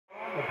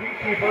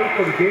beekeepers,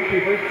 for the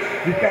gatekeepers.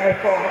 These guys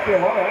saw actually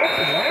a lot of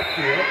action last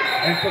year,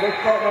 and so they're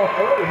starting off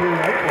early here in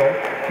April.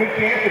 Good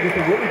chance to get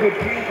a really good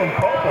team from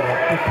Tulsa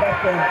to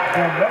test their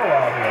know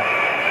out here.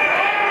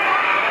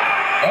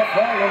 That's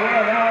right, and we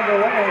are now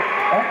underway.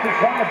 Actually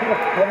quite a bit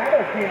of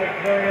straddle team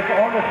experience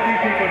on the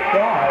beekeeper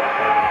side.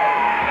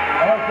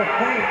 As the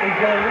State is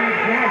your lead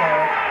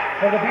jammer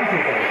for the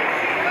beekeepers.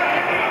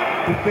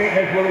 The State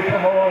has really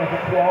come on as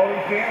a quality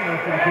jammer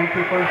for the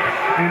beekeepers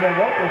in their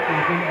local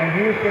season, and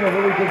he has been a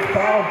really good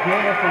solid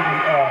jammer for the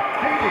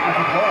beekeepers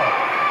as well.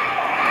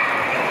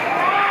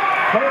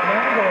 Kurt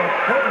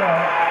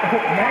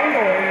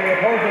mangling the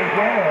opposing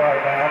jammer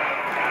right now.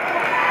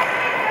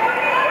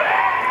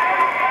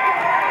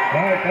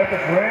 Nice, that's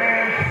a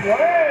grand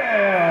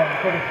slam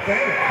for the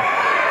State.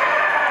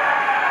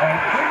 And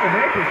Freakin'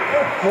 Nature's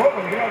still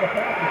struggling to get on the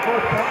path the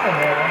first time,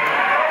 man.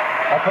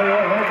 I'll tell you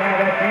what, right now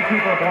that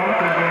beekeeper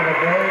blocking doing a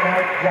very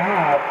nice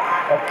job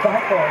of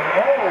cycling.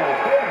 Oh,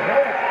 good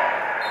hit.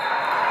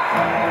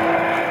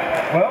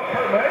 Well,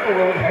 Kurt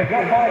Mangle has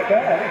just like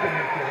that.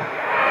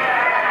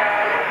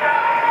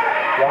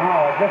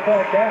 Wow, just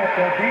like that,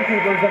 the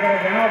beekeepers are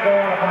going to now go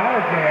on a power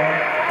jam.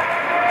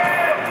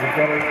 We've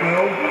got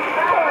ourselves a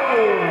power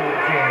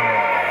jam.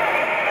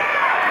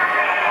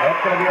 That's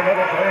going to be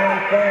another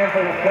grand slam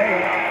for the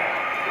State.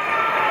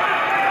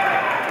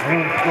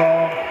 Really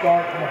strong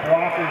start from the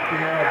blockers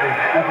here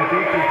of the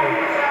beekeepers.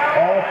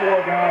 All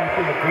four guys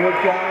doing a good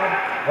job.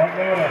 Right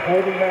now they're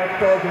holding that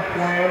sergeant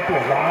slam to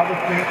allow the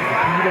State to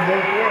continue to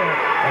move in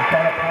and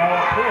try to power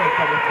through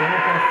for this very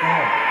first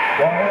game.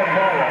 Well,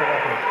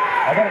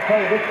 I got to tell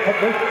you, this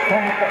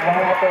pack that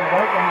right out there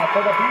right now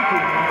for the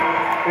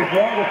beekeepers is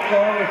one of the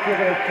strongest you're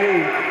going to see.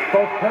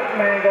 Both Kurt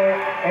Mangle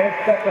and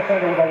Step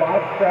Defender with a lot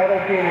of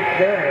straddle team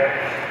experience.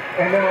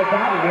 And then on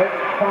top of it,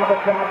 Papa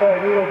Chapa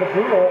and Udo the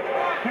Brutal,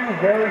 two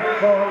very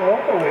strong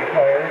local league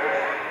players.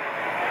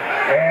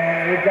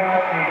 And we've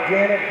got a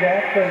Janet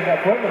Jackson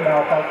equipment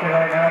malfunction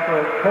right now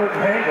for Kurt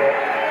Mangle.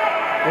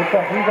 Looks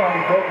like he's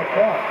already broke the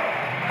truck.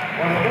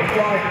 Well, it looks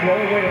like the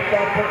only way to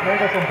stop Kurt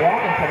Mangle from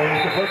blocking somebody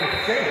is to break his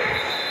skate.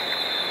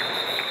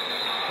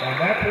 And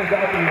that turns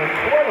out to be a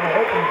incredible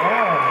open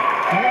round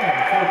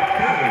game for the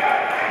team.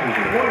 He's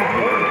really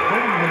good at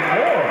swinging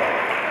more.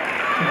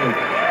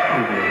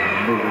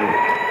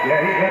 Yeah,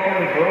 he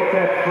definitely broke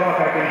that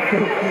truck. I can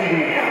still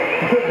see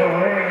the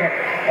ring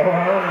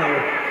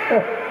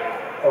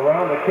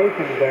around the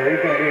cushions there.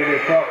 He's going to be in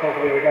his truck.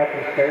 Hopefully we got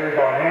some spares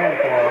on hand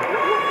for him.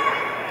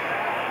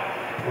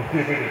 We'll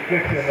see if we can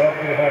fix him up,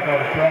 get him back on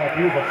the track.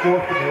 He was a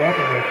force to be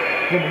reckoned with.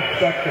 Couldn't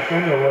expect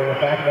defender where the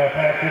back of that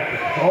pack just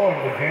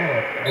destroying the jammer,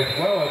 as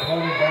well as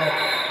holding back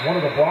one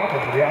of the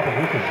blockers of the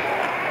opposition.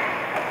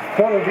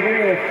 So at the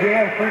beginning of this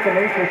jam, Freakin'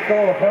 Nature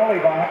stole a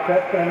penalty box.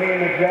 That's going to mean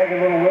that Jagged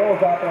Little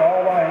Will's out there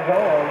all by his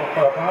own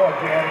for a power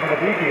jam for the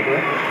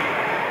beekeepers.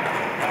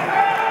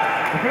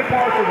 The good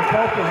part for the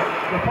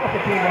Tulsa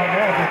team right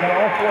now is they've got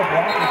all four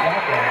blockers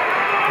out there.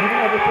 Even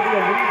though this will be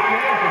a lead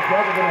jam for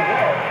Jagged Little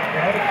Will,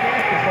 they have a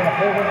chance to kind of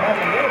hold him out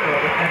a little bit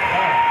this next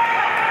time.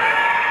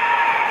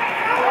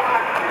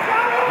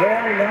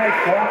 Very nice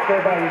block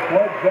there by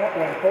Led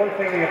Zeppelin,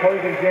 forcing the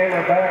opposing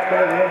jammer back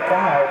there to the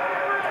inside.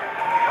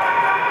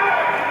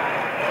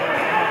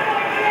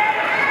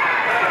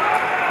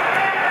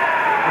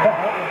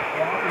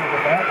 Blocking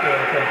the back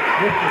there, so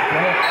this is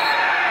good.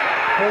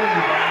 Pulling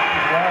you back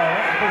as well.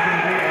 That's going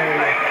to be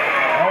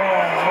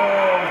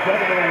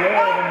Jagged Little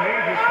Will, a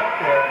major cut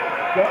there.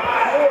 Just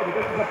scored, but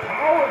this is a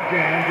power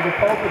jam to the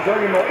Tulsa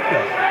Dirty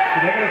Militia. So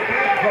they're going to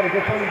chance to try to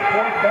get some of these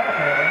points back,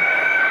 man.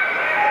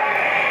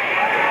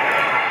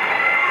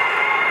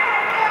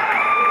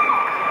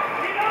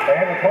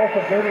 And the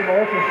Tulsa Dirty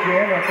Militia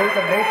jam, and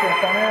Freakin' Nature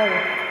finally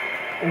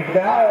is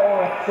now on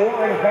a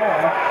scoring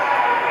path.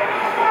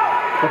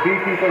 The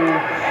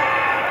beekeepers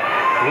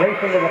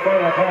racing to the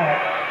front of the pack.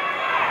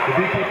 The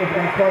beekeepers are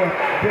going to try to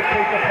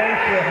dictate the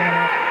pace here,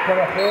 Hannah, try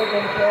to hold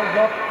themselves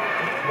up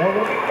more a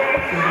little bit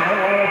faster than they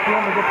want to see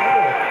them to get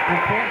through. They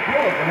can't do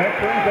it, and that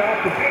turns out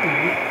to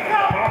be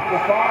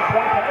possible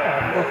 5-point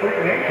pass for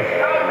Freakin' Nature.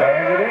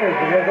 And it is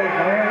a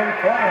grand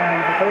slam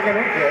for Freakin'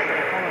 Nature.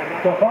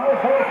 So 5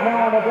 points now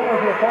on the board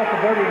for Tulsa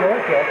Dirty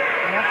Militia.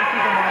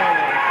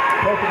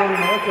 Tulsa Dirty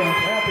Militia was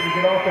happy to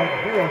get off that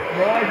zero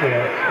stride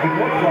there. It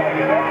looks like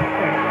at that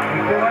point,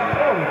 if they're not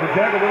penalties, the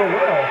Jagged Little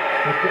Will,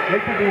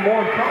 they could be more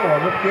in trouble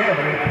on this game.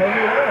 I mean, turn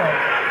it around,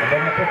 and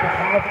they're going to put some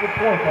positive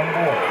points on the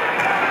board.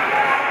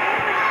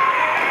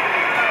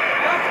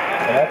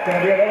 And that's going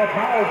to be another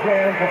power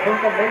jam for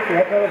Freakin' Nature.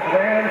 That's another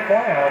grand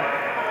slam.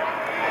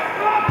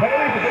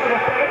 Penalties a bit of a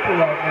factor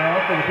right now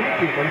for the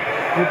beekeepers.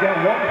 They've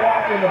got one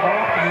block in the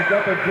box, and they've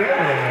got their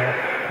jammer in there.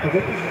 So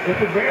this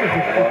advantage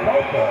is for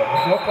Tulsa.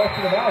 There's no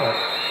question about it.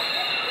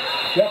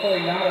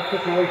 Definitely not a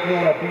situation you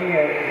want to be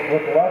in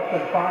with less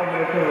than 5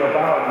 minutes in the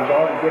bout. You've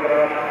already given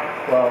up,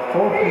 well,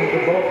 both teams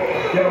have both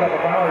given up a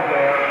power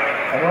jam.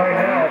 And right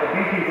now, the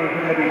beekeepers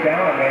are going to be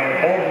down a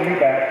man, holding you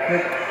back, 6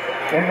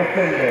 in the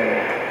sin bin.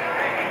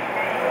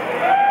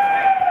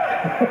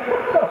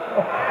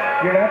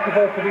 You're not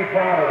supposed to be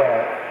proud of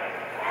that.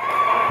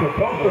 So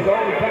Tulsa's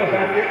already kind of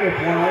back in this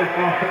one off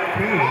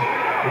 15.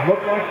 It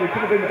looked like they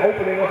could have been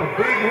opening up a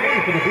big lead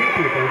for the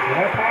Beekeepers, and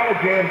that power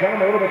jam got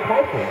them a little bit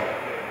closer.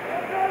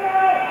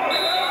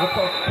 Looks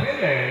like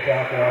 10 names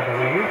out there, I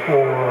believe,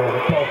 for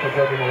the Tulsa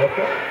Derby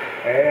Melissa.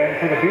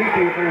 And for the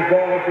Beekeepers,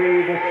 that would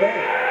be the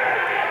same.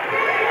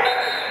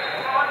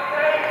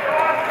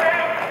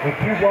 With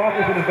 2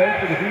 blockers in the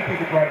bench for the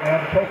Beekeepers right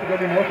now, the Tulsa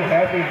Derby Melissa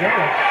has the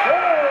advantage.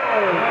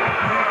 Oh! Nice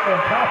kick on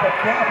top of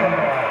Kaplan.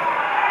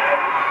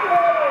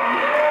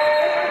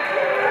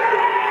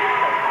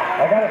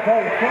 I got to tell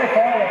you, so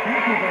far the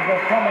Beekeepers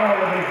have come out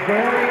with a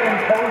very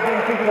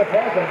imposing physical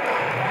presence.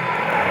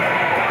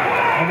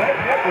 And that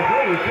hit was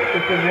really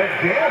kicked us in that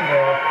jam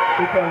there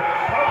because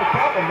Papa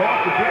Kaplan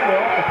knocked the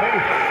jammer off the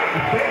pace. The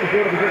Saint was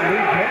able to get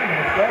lead jam and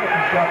the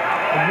strategy shot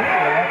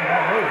immediately after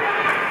that move.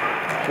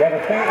 Yeah,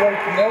 the Saint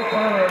wasted no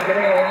time in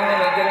getting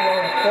around and getting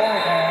on the scoring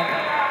path.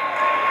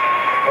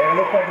 And it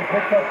looks like he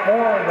picked up 4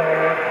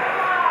 there.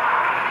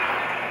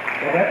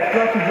 And that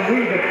stretches the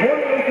lead to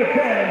 28-10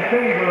 in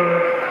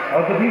favor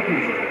of the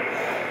Beekeepers.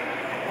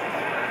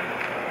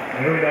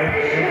 Very nice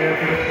game there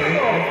for the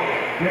Saint.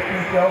 Get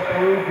himself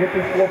through, get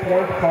this 4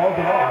 points, calls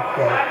it off.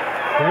 So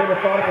very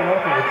methodical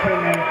effort with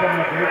 10 men coming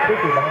up very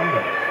quickly behind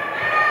them.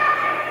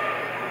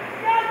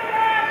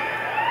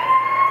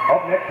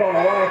 Up next on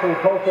the line for the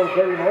Tulsa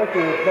Derby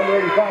Melissa is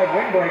number 85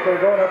 Windbreaker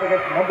going up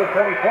against number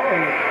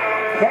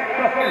 2020 Sex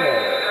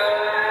Offender.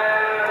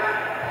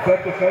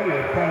 Sex Offender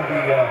is kind of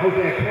the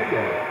Jose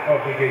Akendo of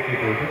the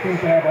Gatekeepers. He seems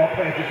to have all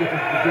kinds of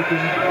different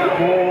positions,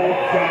 goals,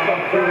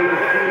 jump through.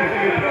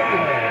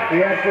 He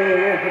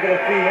absolutely is. You're going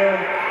to see him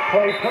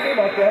play pretty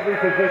much every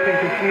position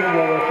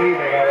conceivable this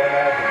evening, I would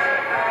imagine.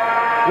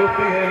 We'll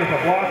see him as a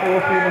blocker,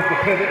 we'll see him as a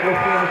pivot, we'll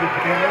see him as a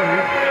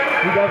jammer.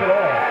 He does it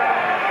all.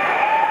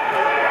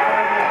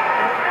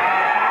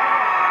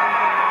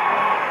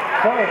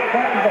 So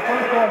expecting the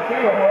first one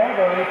too,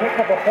 however, he picks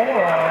up a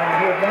forearm.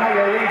 He is now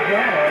your lead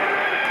jammer.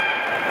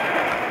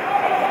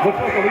 Looks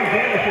like the lead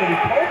jammer is going to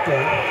be Tulsa.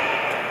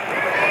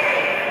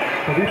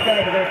 So these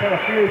guys are going to kind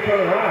of feel each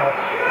other out.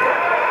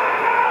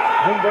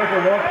 Windbreaker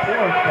wants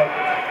points, but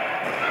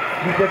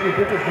he's at a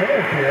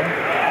disadvantage here.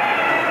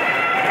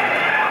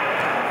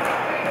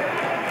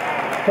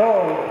 So,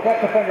 Sex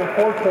Offender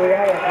forced to the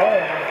out of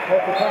play. Has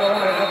to turn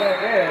around and come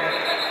back in.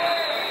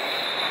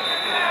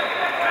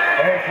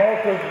 And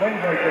Tulsa's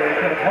Windbreaker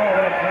is going to call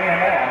that clean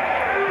out.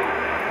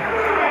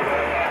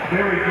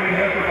 Very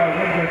clean effort by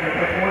Windbreaker,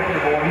 but points to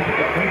the ball. He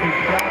took a big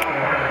shot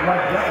there and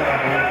left that one,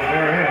 I believe, so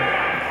they're in.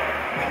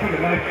 Took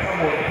a nice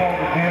tumble and called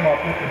the jam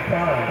off just in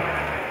time.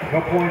 No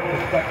points to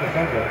Sex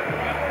Offender.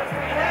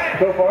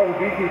 So far, the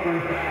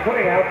Beekeepers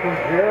putting out some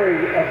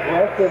very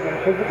aggressive and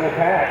physical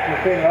attacks.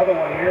 We're seeing another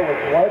one here with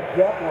Led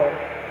Zeppelin,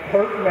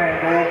 Kurt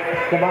Mangle,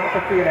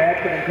 Democracy in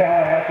Action, and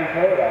Tallahassee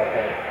Toad out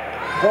there.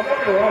 Well,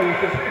 never wrong, there's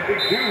some pretty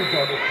big dudes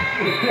on this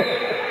team.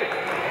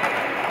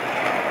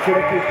 Good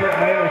to see Kurt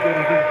Mangle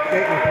getting his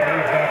statement when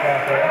he's back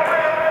out there.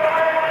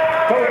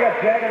 So we got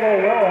Jagged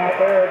Will out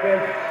there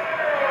against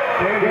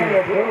Daniel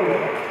Blue.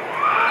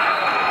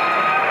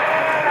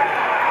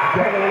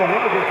 Jagged Will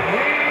against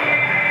me.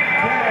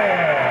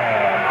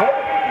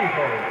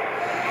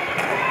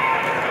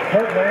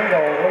 Kurt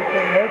Mangle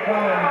wasting no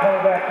time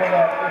coming back from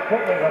that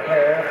equipment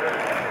repair.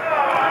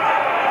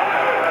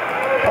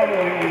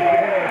 Probably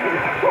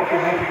once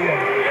again.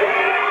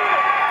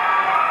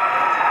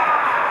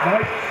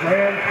 Nice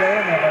grand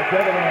slam by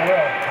Jagged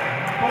Will.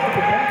 Focus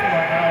attention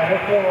right now on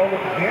what's going on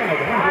with the jam, but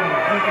he's really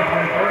sneaking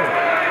right through.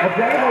 Well,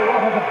 Jagged Will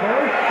has a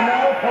very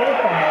small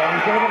profile.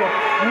 He's able to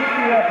sneak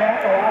the attack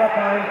a lot of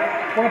times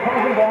when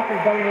opposing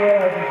blockers don't even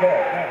realize he's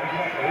there. Yeah,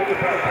 exactly. It was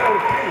kind of cool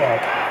to see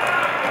that.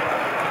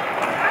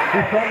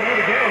 He's trying to do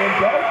it again and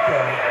does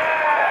so.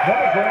 What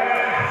a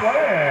grand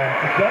slam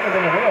to Jagged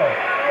Will.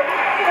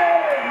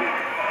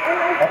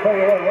 I'll tell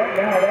you what, right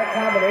now, that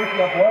combination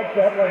of Led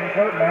Zeppelin and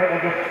Kurt Mangle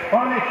just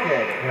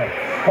punishing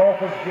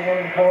Tulsa's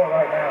jamming core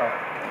right now.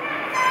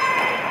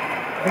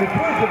 And it's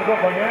really difficult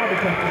right now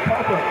because the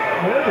Tulsa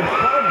Melissa's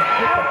trying to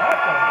get them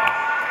up on it.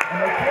 And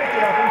they can't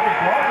get offensive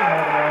blocking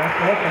over there,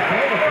 so what they're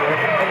doing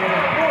is and when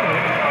they're doing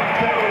it,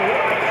 Jagged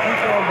Will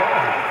keeps on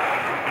down.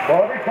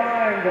 Well, every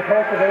time the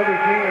Tulsa Derby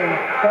team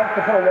starts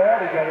to put a wall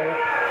together,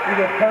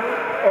 either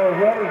Kurt or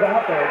whoever's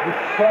out there just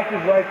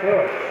crushes right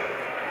through it.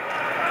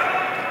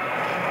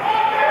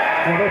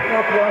 Well, there's no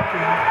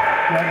question,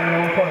 Jagged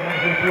Will trying to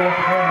make this real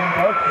again and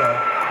does so.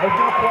 There's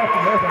no question,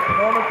 there's a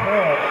common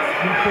thread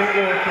in St.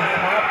 Louis from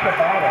top to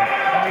bottom.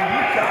 I mean,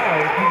 these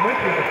guys, you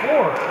mentioned it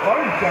before, a lot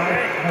of these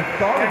guys have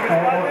started for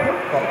or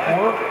cooked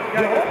for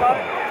the Open.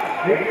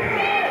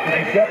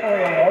 It's definitely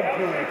a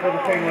luxury for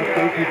the St. Louis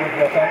Gatekeepers,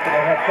 the fact that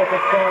they have such a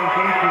strong B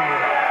team.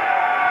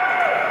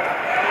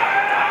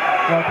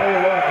 So I'll tell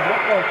you what, it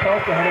looked like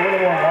Tulsa had a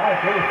little more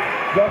life. It was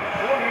just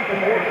 20-14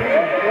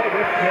 before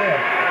this jam.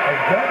 And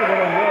Jagged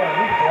Will and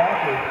these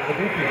blockers, the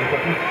Beekeepers,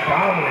 have just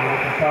dominated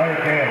this entire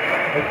jam.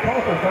 As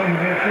Tulsa's not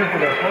even in through for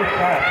their first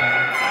pass,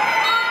 man.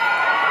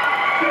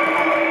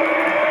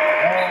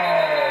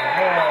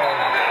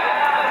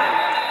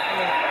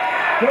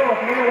 Still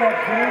with that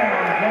jam,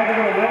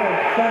 Jacksonville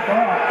Willis sent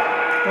up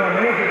for a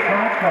major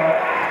crack cut.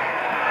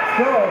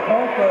 So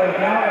Tulsa is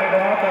now going to go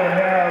out there and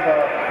have a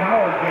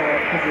power jam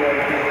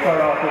situation to start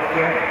off this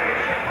game.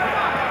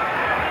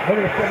 They're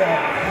going to send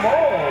out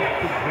small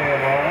to the jam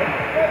line.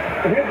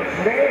 His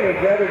name is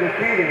rather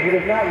deceiving. He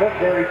does not look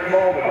very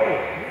small to me.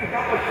 He does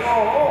not look small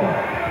at all.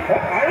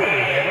 That's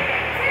irony, man.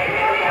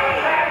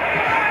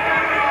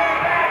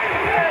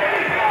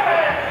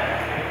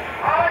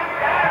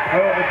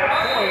 Well, at this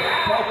point,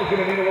 Tulsa's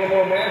going to need a little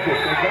more magic.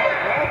 They got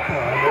it last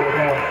time. They were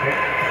down 6.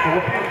 So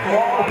we'll see if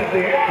small is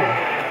the answer.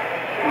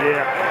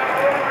 Yeah.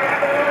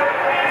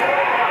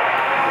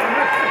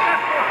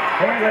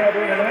 Andrew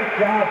doing a nice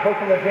job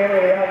pushing the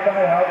jammer to the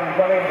outside out. He's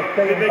unable to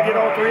stay. Did they get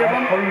all three of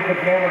them? Frees the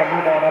jammer to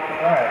move on up the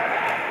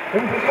track.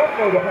 It was enough,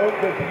 though,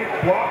 to get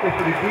blockers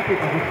for the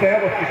defenses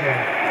established again.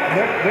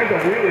 And there's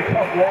a really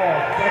tough wall.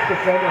 Tough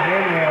defender,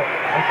 handrail,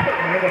 and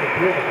couldn't handle the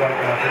field right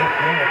now for this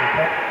game.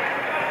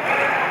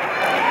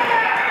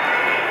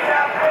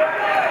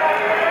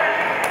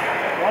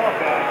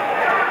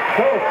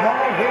 So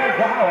small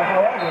gains out,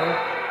 however,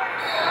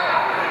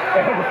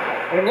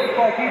 it looks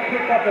like he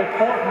picked up his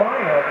fourth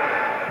minor.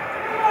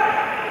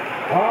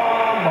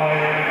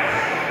 Minor.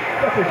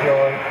 Such a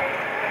joy.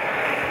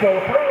 So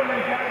apparently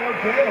he's got no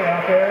jammer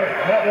out there.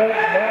 That won't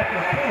last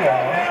for too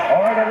long.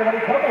 All right, everybody,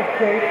 couple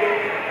skate.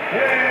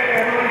 Yay,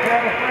 everybody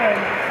grab a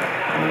friend.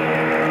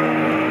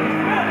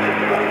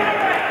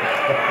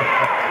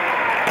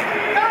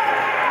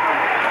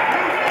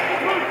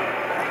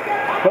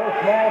 So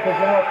Smalls has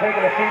now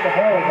taken a seat to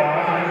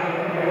Polygon.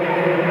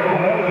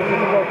 That was a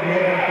difficult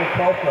game for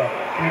Tulsa.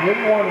 He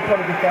really wanted to try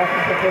to get back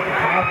into the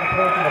pass and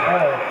pull from the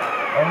ball.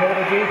 And they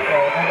were do so,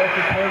 and they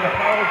should turn the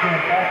power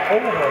jam back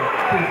over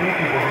to the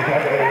defense as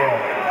Jacksonville will.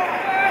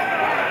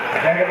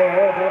 Jacksonville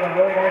will doing a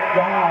really nice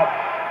job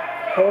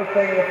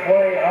forcing the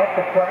play up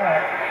the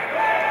track.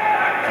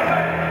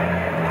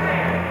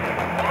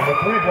 And the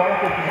three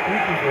blockers for the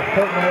defense,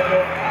 Kurt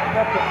Mandel,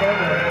 Steph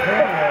Defender, and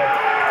Daniel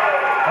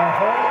are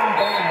holding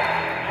back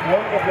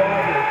one of the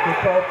blockers for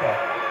Tulsa.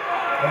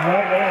 And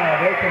right now,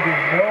 there can be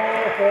no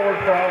forward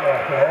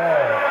progress at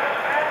all.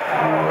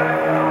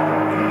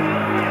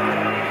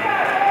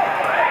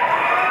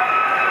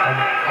 And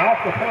off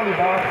the penalty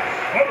box,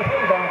 for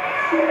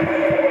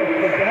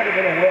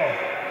Jacksonville will.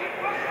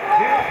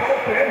 Getting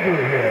close to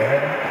injury here.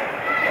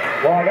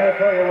 Well, I got to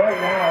tell you right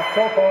now,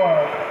 so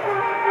far,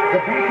 the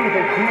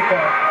beekeeper's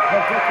defense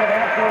has just been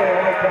absolutely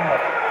lights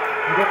out.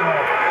 You didn't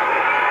have.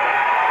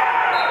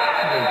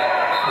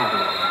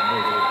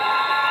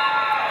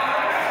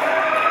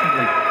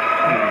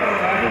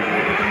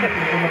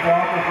 From the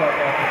blockers right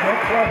now. There's no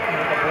question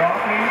that the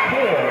blocking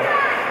core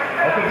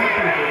of the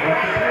beekeeper was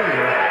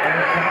superior and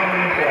is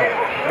dominating play.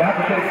 Not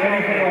to take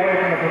anything away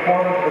from the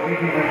performance of the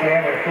beekeeper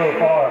jammer so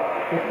far.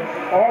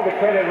 All the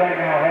credit right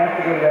now has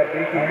to go to that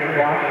beekeeper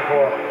blocking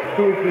core,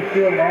 who is just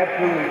doing an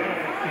absolutely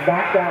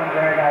knockdown,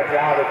 drag out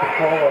job of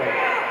controlling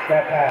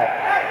that pass.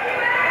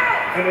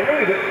 And they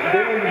don't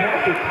even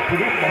have to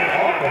produce much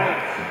offense.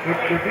 Their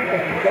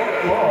defense is so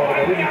strong,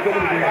 and they're so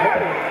many great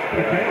players.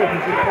 The Bengals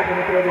is just taking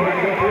it to everything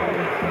to go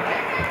through.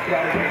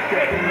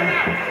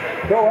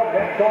 So up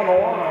next on the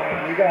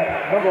line, you got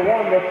number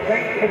one, the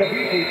Saints for the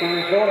beekeeper,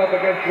 is going up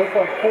against, looks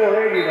like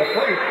 480, the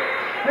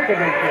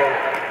freaking nature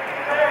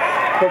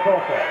for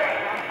Tulsa.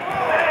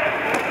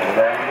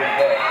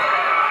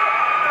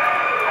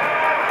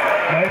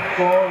 Nice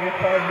strong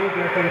inside move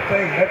there for the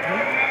Saints. That's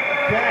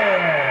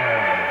down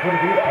for the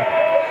beekeeper.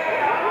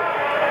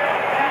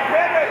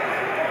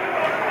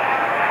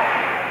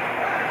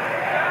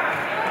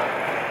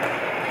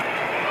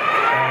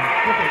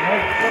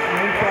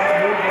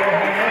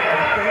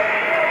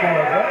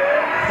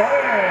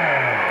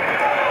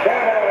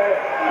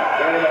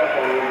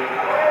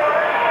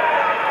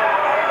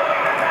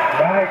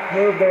 Nice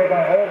move there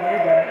by Old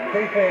Reback,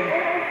 chasing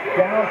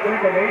down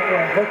Freakin'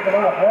 Nature and pushing him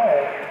out of play.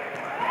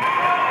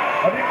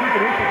 I think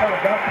Freakin' Nature kind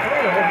of got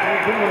through and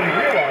didn't really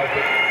realize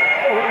it.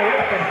 Oh, look at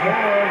this thing,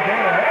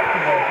 Jammer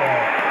action right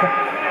there.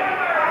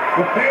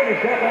 The field is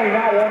definitely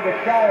not one to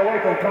shy away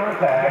from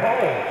contact.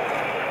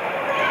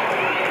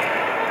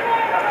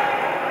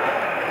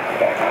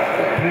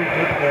 Big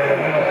hit there in the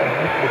middle and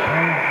Mr.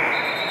 Payne.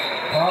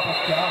 Top of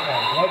shot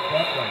on Blood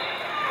Zeppelin.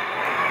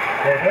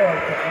 Well, there are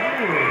some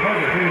really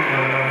heavy dudes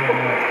going on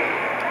here.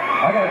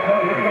 I gotta tell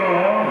you, it's been a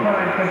long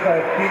time since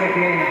I've seen a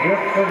game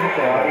this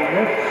physical. I mean,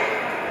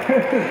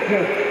 this is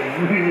just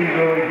really,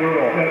 really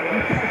brutal.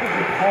 These guys are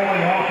just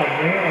falling off and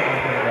nailing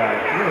into the guys.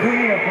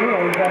 Speaking of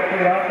brutal, he's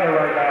actually out there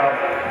right now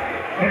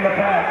in the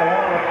pack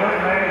along with Kurt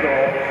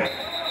Mangle.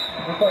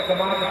 Looks like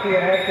democracy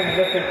in action in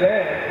Mr.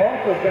 Den. And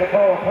Tulsa's going to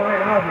call a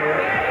timeout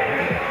here.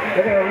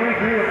 They're going to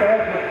regroup with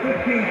that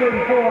with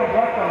 15:34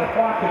 left on the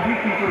clock. The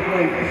beekeepers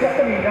lead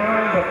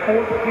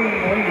 79-14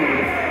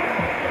 lead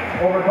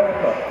over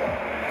Tulsa.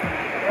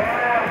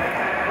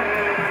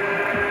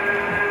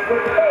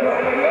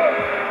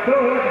 So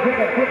we'd like to take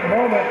a quick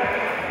moment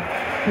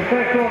to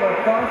thank all of our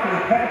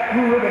sponsors, Past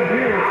Blue Ribbon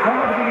Beer,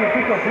 proud to be the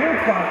official beer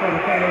sponsor of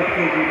the San Jose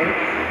Beavers.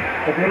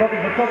 If you're looking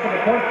for something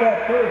to quench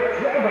that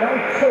thirst, grab a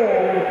nice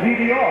cold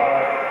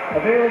PBR.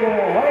 Available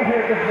right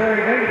here at this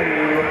very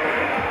venue,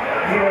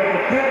 either at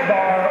the snack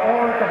bar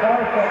or at the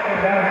bar section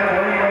down here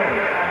where you're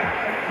ready.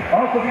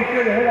 Also be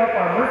sure to hit up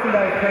our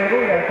merchandise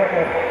table. We got a couple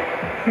of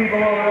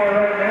people over there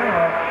right now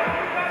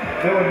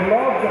that would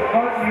love to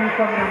part you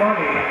from your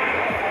money.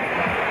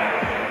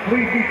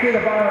 Please be sure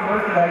to buy our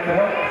merchandise to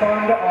help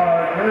fund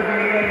our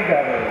derby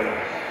endeavors.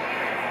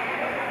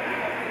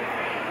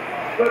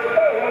 Let's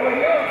go, what we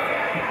got?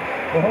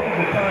 We're hoping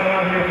to time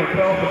out here for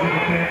Tulsa to get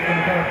a chance to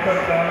kind of shut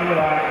it down and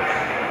relax.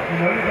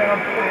 You know you're down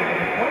 6.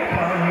 It's plenty of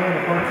time here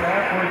in the first half,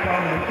 plenty of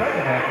time in the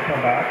second half to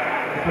come back.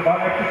 It's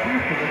about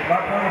execution. It's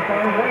about trying to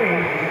find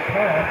ways to get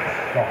past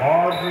the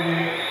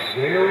hard-hitting,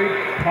 very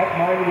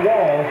tough-minded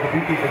walls the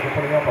beekeepers are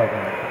putting up right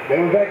now. It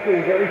was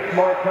actually a very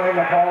smart time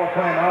to call a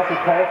timeout to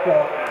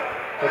Tulsa.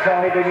 They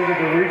thought they needed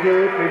to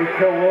regroup, maybe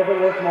kill a little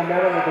bit of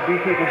momentum that the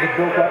beekeepers have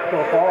built up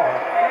so far.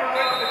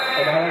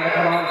 And now they're going to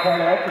come out and try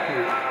to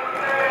execute.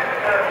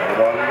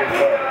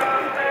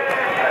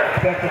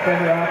 Set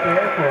defender out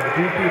there for the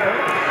beekeeper.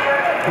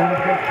 Going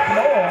to get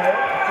small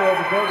for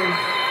the derby.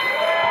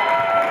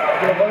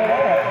 Going to run it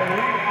out. And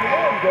lead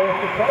again goes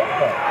to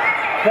Tulsa.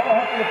 So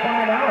after the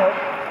timeout,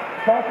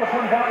 Tulsa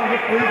comes out and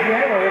gets 3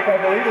 jammers, which I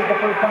believe is the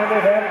first time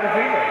they've had it this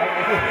evening.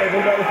 I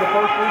think that was the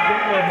first 3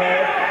 jammer they've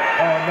had.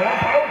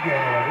 Non-power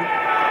jammer, I think,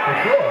 for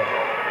sure.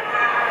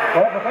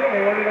 Well, that's the thing,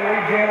 they weren't even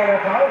lead jamming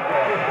that power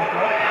jammer.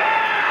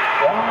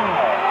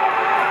 Wow.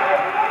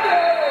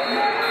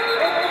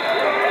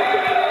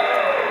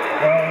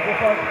 Well, just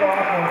like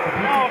clockwork, the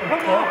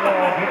beekeepers front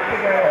wall gets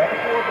together, all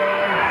 4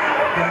 guys,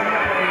 getting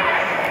the plate,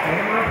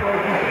 getting their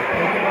approaches,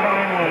 taking it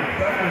on the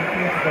second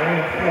chance to go in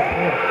and still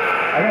push.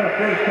 I gotta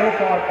say, so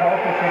far,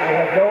 Tulsa simply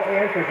has no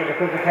answer to the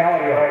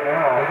physicality right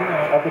now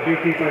of the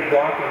beekeepers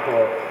blocking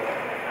for it.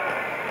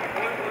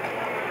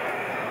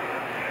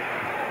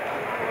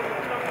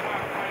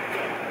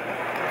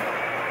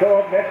 So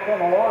up next on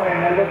the line,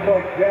 it looks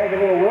like Jagged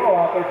Little Will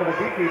out there for the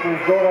beekeepers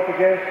going up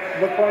against,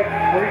 looks like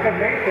Freak of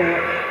Nature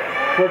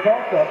for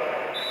Tulsa.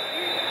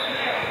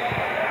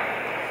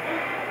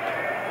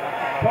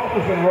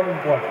 Tulsa's been running,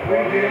 what,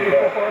 3 games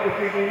so far this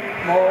evening?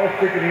 Small,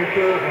 Freak of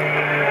Nature,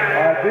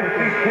 and Did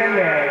see 10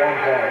 man at one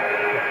point.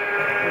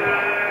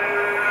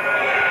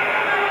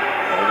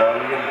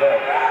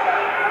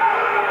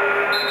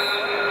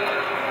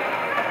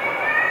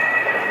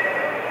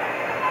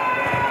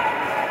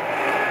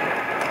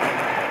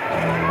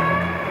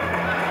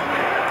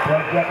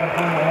 Jackson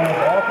from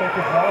the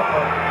offensive block,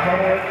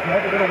 trying to let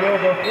Jagged Little Will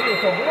go through.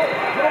 So little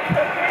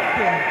technique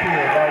change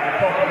here by the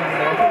Tulsa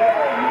anymore. So that's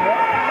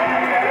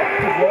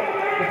what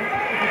the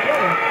defense is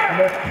doing. And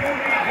that's 2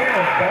 lead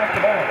games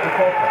back-to-back for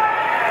Tulsa.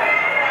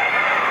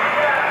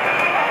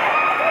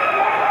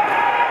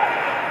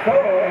 So,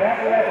 and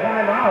after that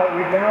timeout,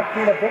 we've now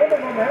seen a bit of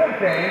a momentum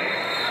change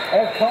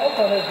as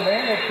Tulsa has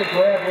managed to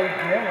grab lead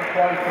jammer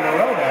twice in a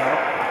row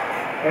now.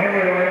 And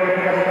we were able to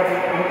pick up a couple,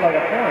 looked like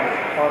a point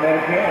on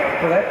that jam.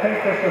 So that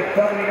takes us to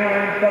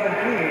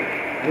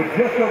 79-17 with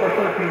just over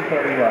 13:30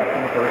 left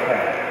in the first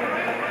half.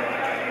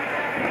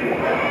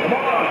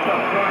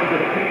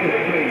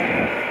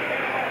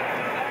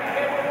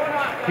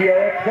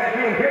 TRX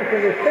Tattoo and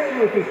Piercing is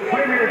St. Louis's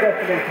premier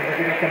destination for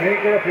getting some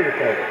maker of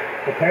piercing.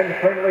 The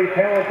 10 friendly,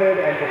 talented,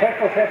 and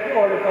professional tattoo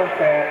artists on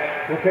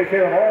staff will take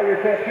care of all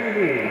your tattoo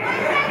needs,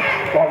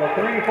 while the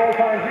 3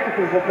 full-time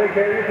piercers will take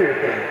care of your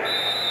piercing.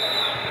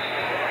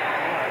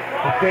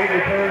 The state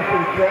returns to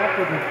the track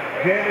for the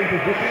jamming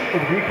position for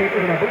the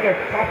beekeepers, and I believe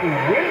that's probably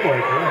Windbreaker.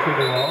 I could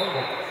be wrong,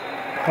 but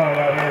find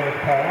out here in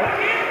this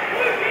pass.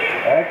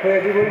 Actually,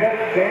 I do believe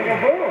that's Daniel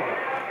Boone.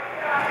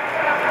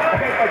 I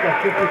think like a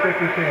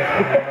 50-50 chance.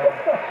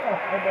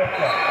 I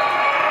messed up.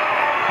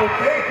 The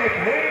state gets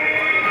lead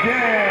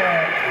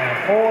jam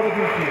for the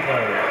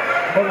beekeepers.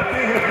 Well, the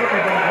state has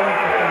really been great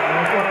for them.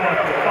 There's no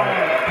question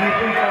about it. He's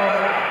been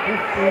dominant, his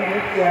speed,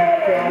 his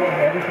swag,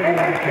 and everything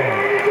that he can.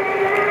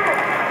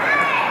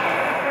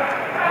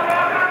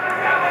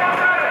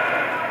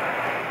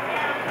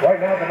 Right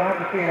now,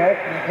 Democracy in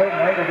Action and Kurt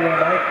Knight are doing a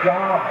nice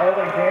job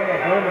holding Daniel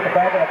Bloom at the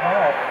back of the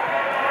pass.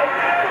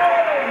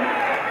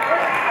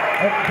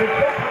 Did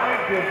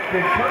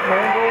Kurt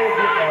Mangle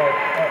get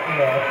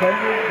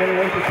offended when he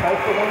went to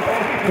Tulsa one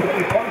time? He's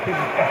really punching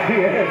this guy.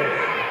 He is.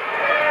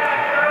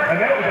 And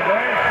that was a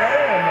grand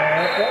slam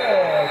there.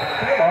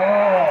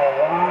 Oh,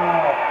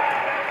 wow.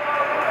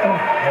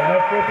 And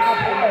that's picking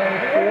up the line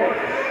for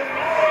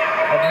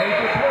a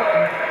major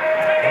point.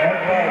 And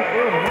that's right.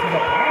 This is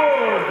a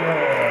power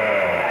game.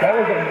 That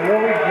was a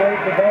really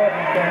great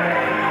development there.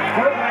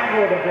 Kurt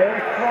Mangle with a very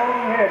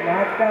strong hit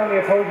knocks down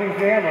the opposing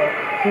jammer,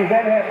 who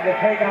then has to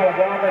take out a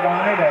blocker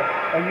behind him.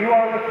 And you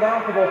are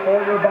responsible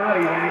for your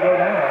body when you go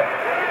down.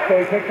 So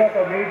he picks up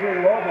a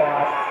major low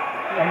block,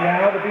 and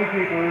now the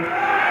beekeepers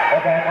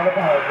are back on the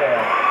power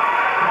jam.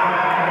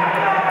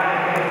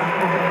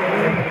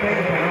 This thing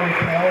is a really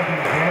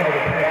challenging jammer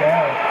to take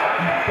on.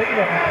 He's big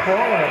enough and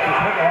strong enough to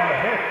take a lot of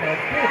hits. And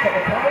I've seen a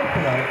couple times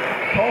tonight.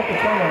 Tulsa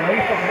trying to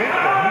race up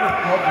Nature. He just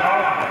slugs it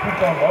off and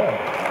keeps on going.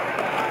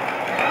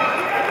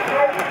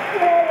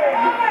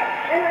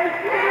 They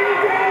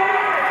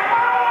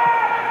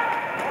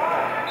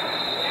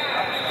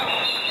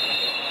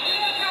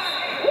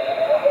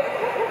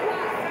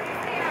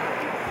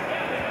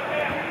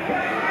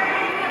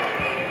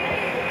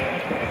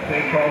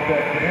called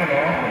that jam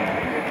off and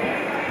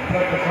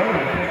cut the phone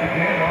and take the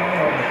jam on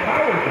the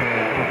power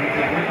jam for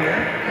beekeepers here.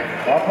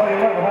 I'll tell you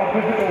what, how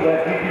physical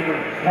that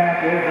beekeeper's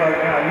pack is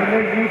right now. You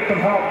may need some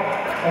help,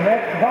 and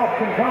that help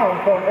can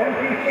come from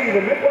MTC,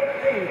 the Midwest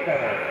Training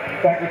Center.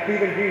 Dr.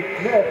 Stephen G.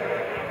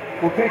 Smith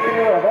will take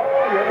care of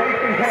all your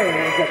aches and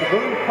pains at the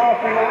Boone's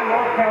Crossing or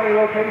North County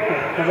location.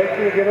 So make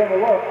sure you give them a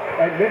look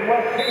at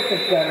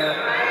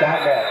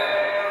MidwestPatientCenter.net.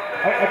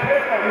 I kind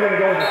of thought you were going to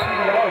go with a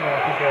CBR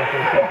match there for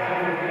a second.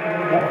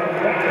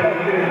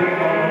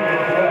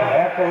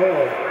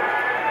 Absolutely.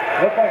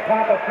 Looks like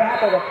Papa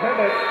Chapel, the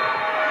pivot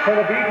for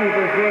the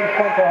beekeepers being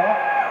sent off.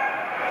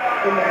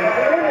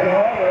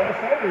 However, the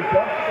defenders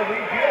don't see the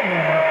lead jam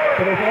hammer,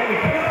 so there's only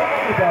 2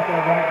 boxes out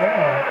there right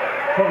now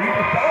for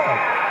either side.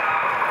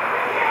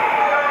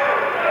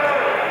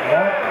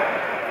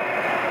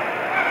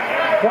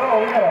 So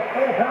we got a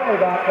full penalty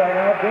box right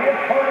now. Dan's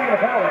party in the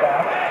penalty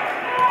box.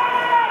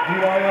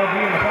 BYOB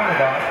in the penalty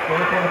box.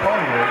 There's where the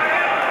party is.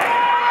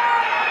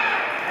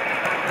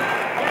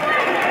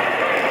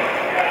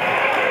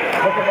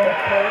 Look at that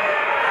play.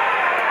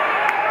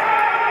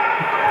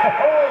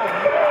 Oh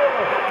no!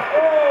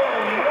 Oh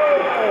no!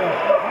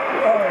 I'm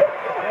sorry.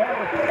 That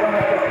was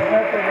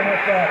nothing in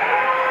that.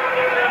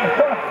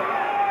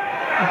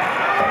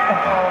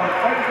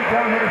 I just be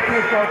down here to see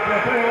it, Coach.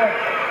 I'll tell you what,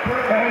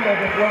 Kurt Mango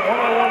just went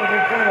 1-on-1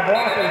 against one of the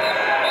blockers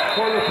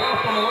for the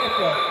Tulsa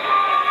Militia.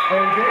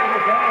 And gave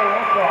the guy a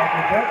rough block.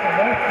 That's a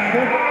nasty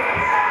hit.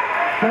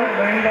 Kurt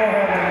Mango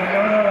having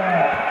none of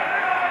that.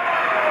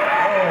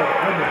 Oh,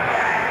 goodness.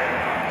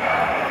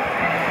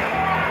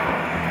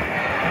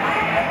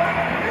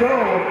 So,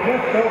 with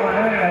just over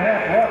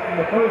 9.5 left in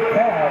the first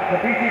half,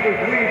 the beekeepers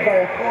lead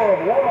by a score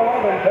of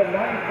 111 to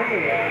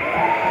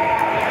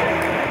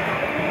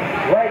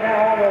 19. Right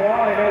now on the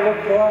line, it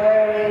looks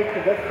like,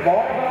 is that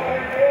small out there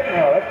again?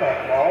 No, that's not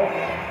small.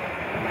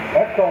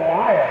 That's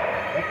Goliath.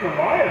 That's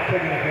Goliath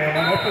taking the jam,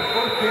 and that's his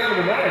first jam of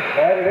the night.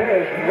 That it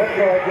is. Looks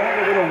like got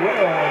a little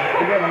widow, and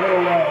we got a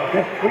little,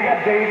 we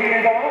got Davey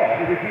and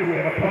Goliath. we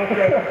have a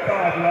contrast of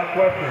size without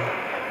question.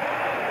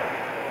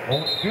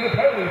 Well, due to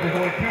penalties, there's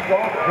only 2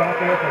 blocks out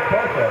there for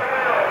Tulsa.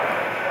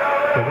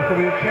 So this will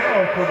be a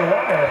challenge for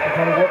Goliath to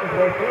kind of work his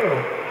way through.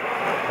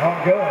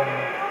 Outgoing.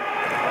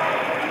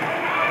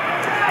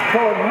 So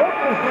it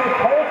looks as though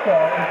Tulsa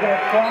is going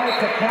to try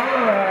to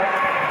counteract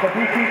the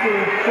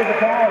beekeepers'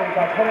 physicality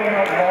by putting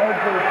out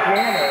larger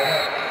jammers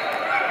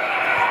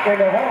in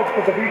the hopes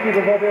that the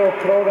beekeepers will be able to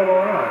throw them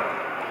around.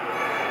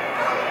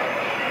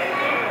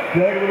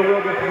 Jagger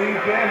will get the lead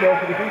jam though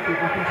for the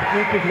beekeepers. He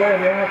sneaks his way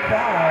on the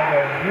outside,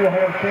 and you will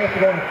have a chance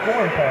to go on the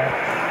scoring pass.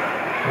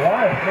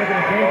 Elias making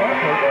a game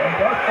effort and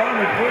does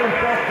finally clear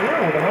himself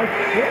through with a nice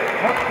quick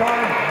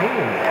outside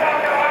move.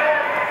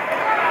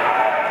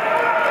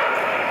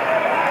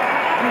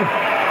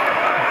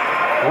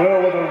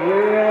 Will with a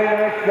really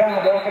nice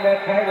job walking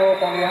that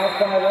tightrope on the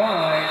outside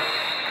line.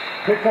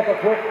 Picks up a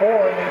quick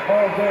 4 and then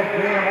calls that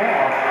jam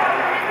off.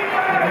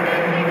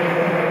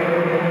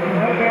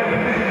 Not a bad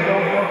decision to go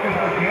for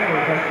physical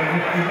jammers.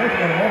 You mentioned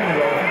it a moment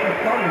ago. I think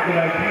that's probably a good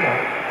idea.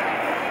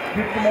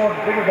 Get some more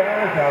bigger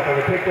guys out there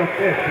to take those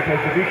fish because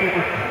the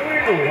beekeepers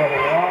clearly have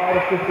a lot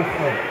of physical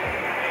strength.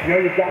 You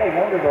know, you've got to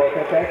wonder though if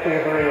that's actually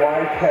a very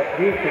wise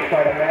technique to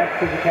try to match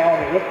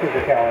physicality with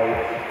physicality.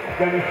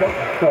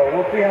 So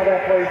we'll see how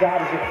that plays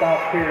out as this bout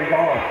carries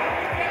on.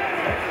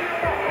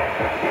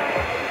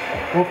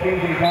 Both teams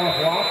will be down a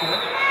blocker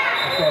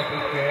to start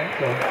this game,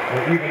 so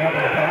we're even up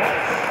in the pass.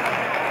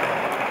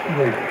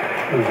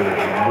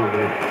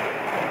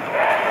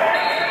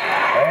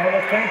 And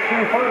the thanks to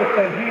first,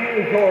 and he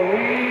is your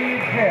lead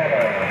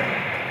jammer.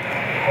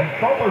 And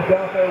Thumper's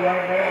out there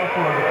right now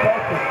for the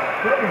Tulsa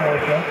City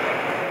Militia,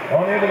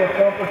 unable to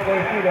thump his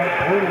way through that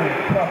brutally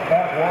tough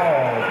back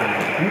wall of the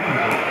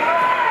beekeepers.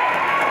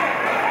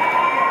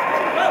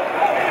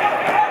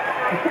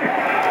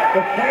 The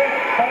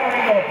Saints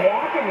falling into a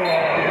blocking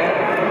wall.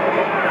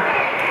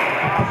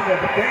 Yeah,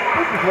 the Saints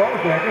pushes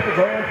Rose there, gets a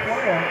grand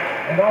slam,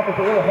 and offers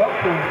a little help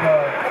to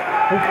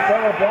his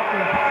fellow blocking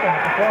opponent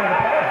at the front of the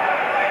pass.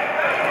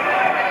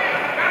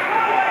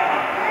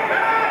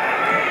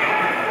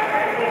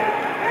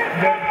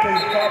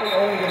 He's probably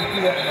only going to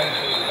see that in one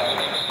season.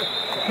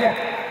 Yeah.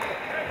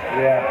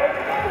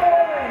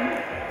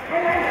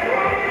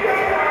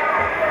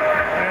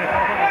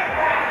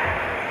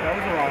 That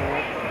was the wrong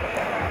one.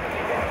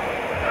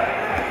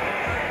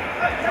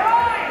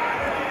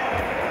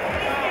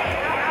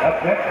 Up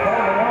next on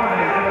the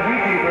line for the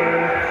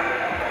beekeepers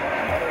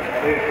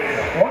is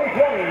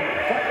 2020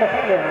 set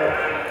defender.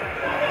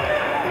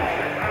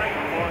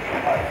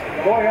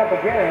 Going up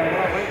again.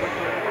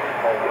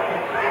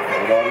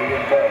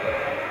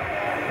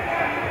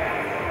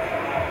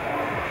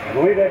 I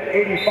believe that's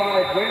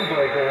 85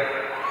 windbreaker.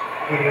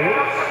 It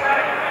is.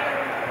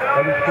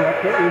 That is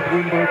correct. There is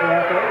windbreaker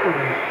out there for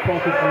the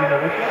Tulsa Free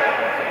Militia.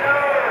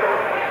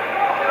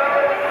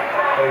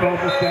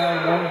 Tulsa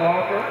down one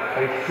blocker.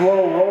 A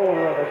slow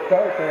roller of a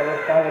start there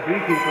by the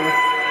beekeepers,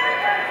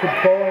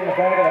 controlling the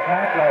back of the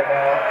pack right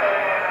now.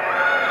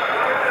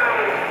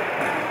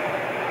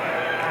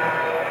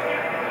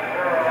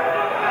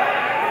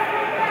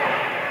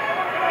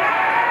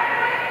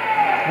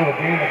 Little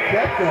game of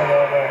chess going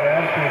on right now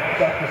between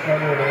Spec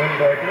Defender and the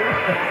Windbreaker.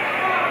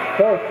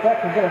 So Spec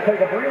is going to take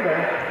a breather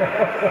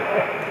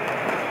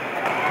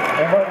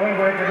and let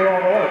Windbreaker do all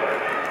the work.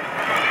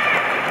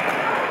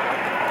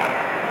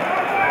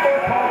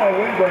 Call by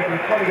Windbreaker,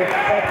 he's trying to get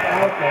Spec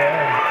out there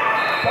and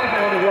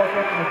doesn't really work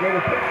up in the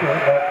greater picture,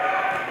 but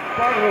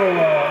trying a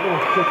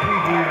little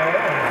strategy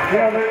there.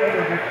 And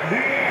there's a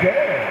new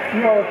game.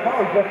 It's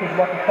probably just as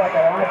much a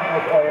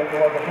psychological play as it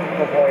was a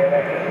physical play in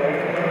that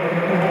situation.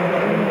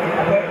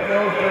 But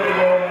knows very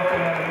well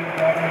that he's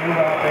not going to move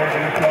out there and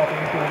get himself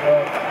into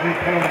the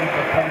penalty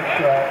for punch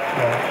shots.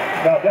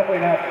 No,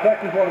 definitely not.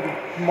 Spec is one of the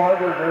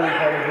smarter early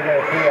players you're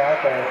going to see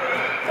out there.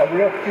 A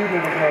real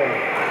student of the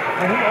game.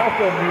 And he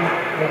also knew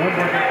the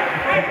Windbreaker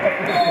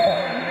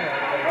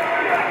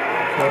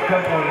so at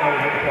some point he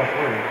might get himself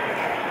free.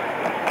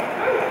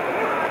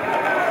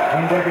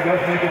 Windbreaker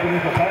does make his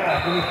initial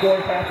pass. Then he's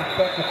going past the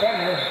Spec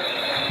defender.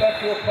 Spec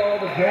will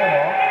call the jam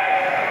off.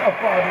 I'll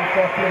follow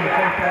himself here in the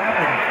first half.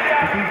 And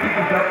the team keeps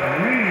us up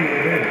really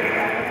big.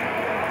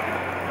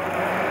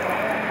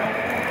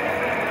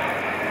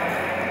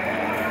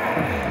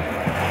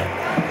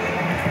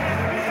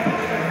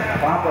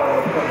 Papa,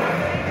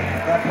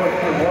 that's what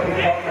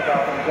he's talking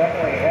about. He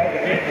definitely has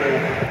an issue.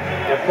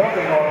 There's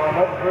something going on.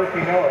 Let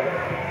Percy know it.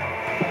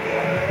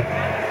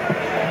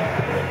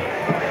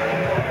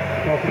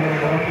 Tulsa will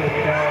be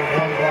down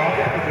one block.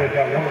 They've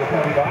got one of the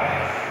 20 box.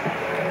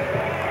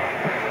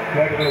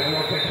 Jacksonville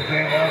will take the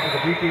jam out to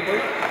the beekeepers.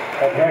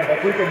 Okay, a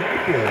freaking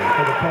here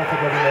for the Tulsa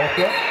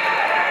Tulsa.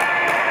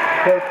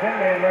 So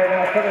 10-man right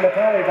now covering the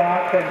penalty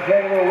box, and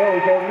Jacksonville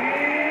will go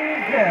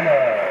lead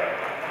jammer.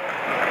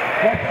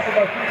 That's up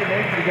about freaking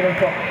nation to get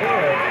himself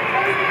clear.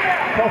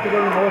 Tulsa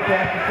North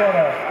has to try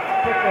to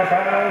pick their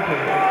battles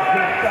and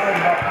get excited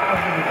about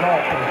positive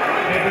results. And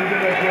they've been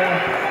doing that game.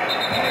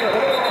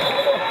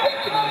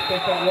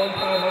 Take that one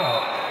time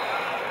out.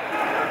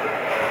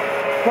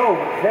 So,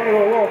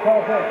 Jacksonville will call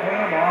that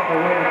jam off.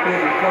 We're waiting to see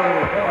if he started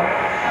the point.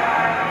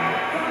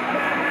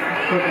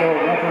 Quick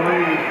little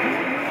referee.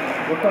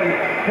 Looks like he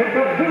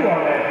picked up 2 on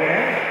that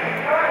jam.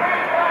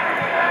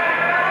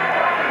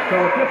 So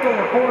it's just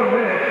over 4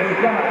 minutes.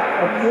 We've got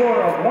a score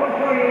of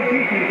 128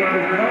 beekeepers,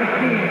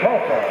 19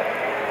 Tulsa.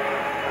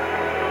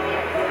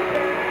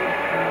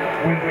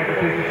 Windbreaker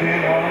takes the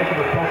jam on for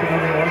the Tulsa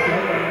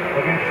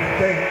against the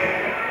Saints.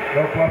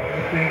 No question,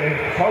 this thing is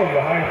probably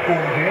the highest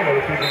scoring jam of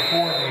the season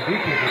 4 of the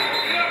beekeepers.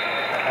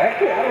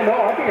 Actually, I don't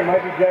know. I think it might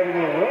be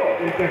Jacksonville Will.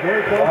 They're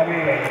very close. I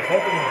mean,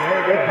 both of them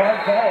very good. It's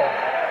hard to tell.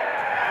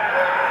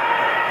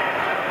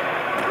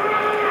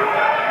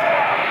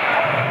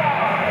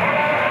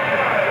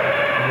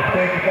 And the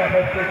Saints have got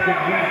that 6-big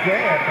lead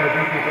jam for the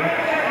beekeepers.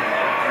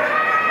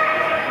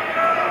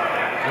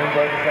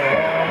 Windbreaker's got a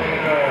long way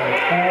to go.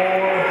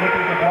 4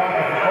 beekeeper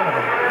blockers in front of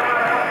them.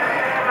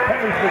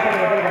 Henry's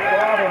becoming a bit of a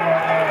problem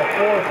right now. The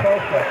 4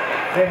 Tulsa.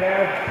 They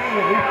have seen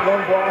at least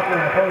one blocker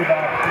in the penalty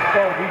box to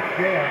start each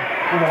jam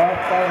for the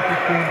last 5 or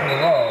 6 games in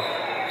a row.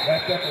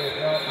 That definitely is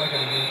not making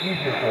it any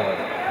easier for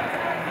them.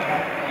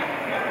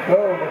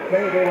 So the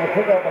Saints able to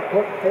pick up a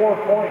quick 4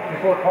 points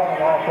before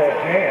calling off that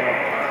jam.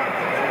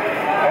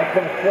 That's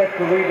going to stretch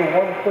the lead to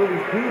 132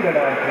 to 19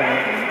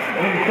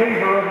 in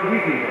favor of the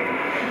beekeepers.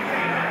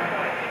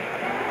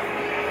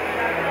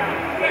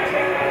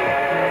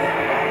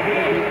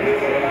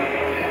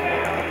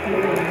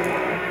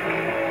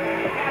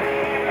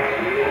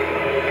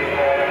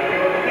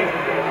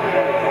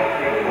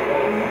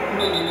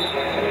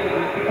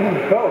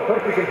 So,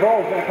 Percy Control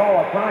is going to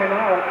call a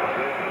timeout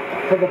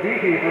for the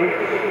beekeepers.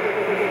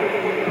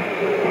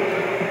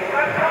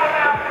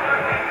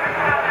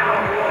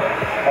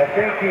 I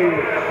think he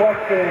was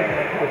questioning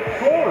the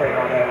scoring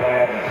on that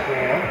last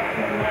jam.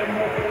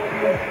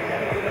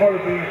 Part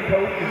of being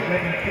coach is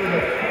making sure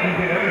that you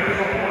get every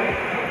single point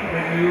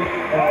that you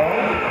own,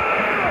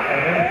 and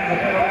every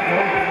single point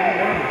goes to where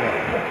you want to go.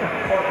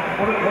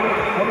 What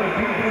a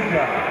beautiful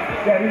job.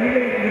 Yeah,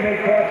 you may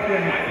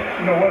question,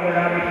 whether or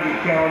not it can be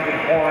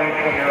challenging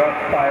points when you're up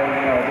by,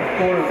 the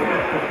score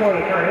of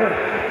the turn is.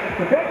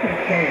 But that can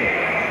change.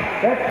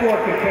 That score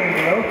can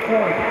change, and those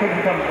points could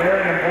become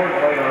very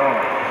important later on.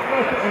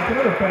 Well, it's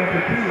another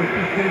factor, too, is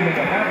just getting in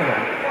the habit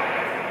of it.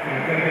 You're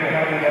going to get a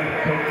habit of that as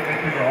a coach,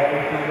 and you're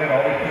always doing that,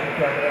 always keeping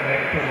track of that,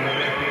 making sure that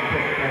everything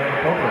takes care of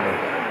appropriately.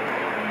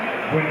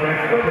 When we're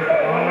expected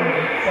to always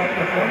expect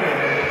the thunder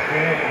in this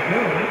game of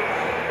June,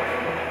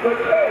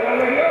 but what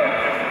are you?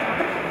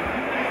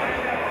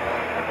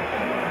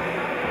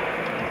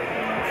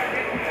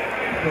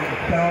 Some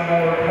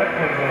soundboard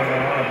heckling going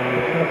on, I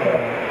believe,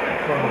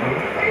 from the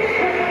booth.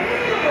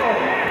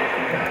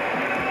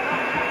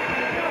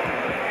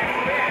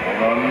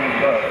 Hold on the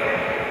bus.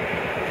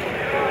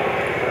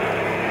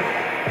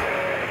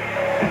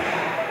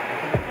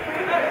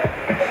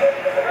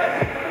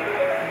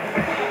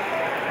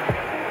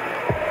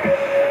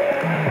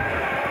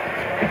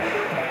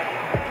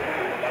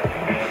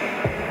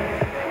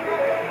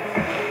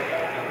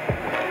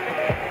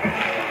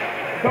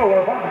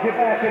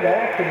 back into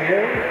action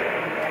here.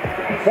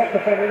 Sex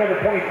offender number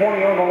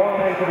 2020 on the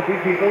line for the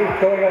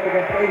Beekeepers, going up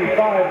against 85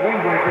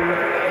 Windbreaker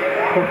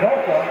for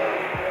Tulsa.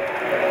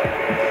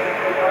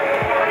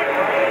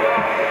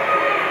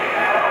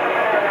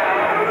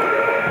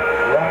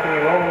 Rocky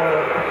Roller,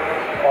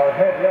 our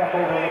head ref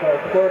over with our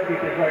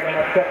scorekeepers right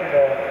now, checking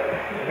to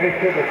make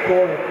sure the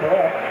score is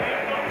correct.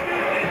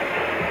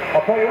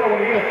 I'll tell you what, when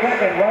you get a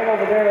second, right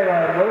over there in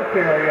our merch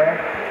area,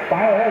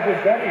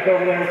 Biohazard Betty's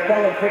over there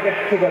selling tickets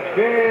to the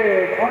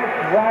big arch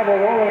rival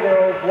Roller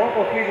Girls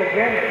local season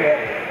championship,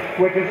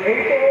 which is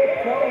April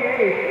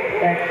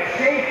 28th at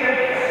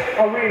Chasis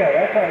Arena.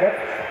 That's right,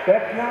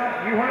 that's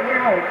not, you heard me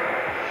right.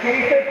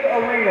 Chasis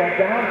Arena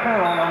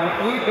downtown on the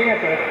SLU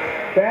campus.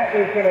 That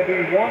is going to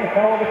be one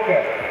hell of a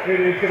show. It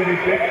is going to be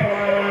big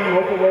time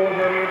local roller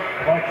derby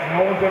like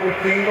no one's ever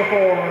seen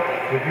before.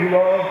 If you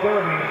love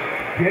derby,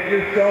 get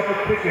yourself a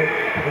ticket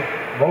to the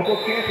local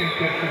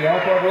championship for the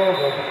Outside Roller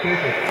Girls at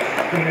Chasis.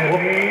 It's going to be an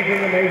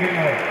amazing, amazing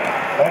night.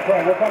 That's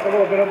right. We'll talk a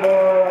little bit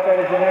more about that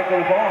as the night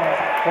goes on.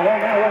 But right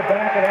now we're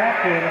back in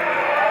action.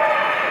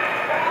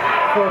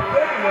 For a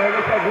second there, it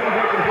looks like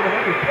Windbreaker is going to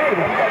make it through,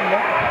 but he got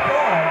knocked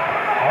aside.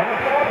 On the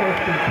top is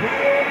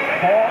continuing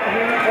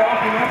hard-hitting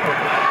blocking effort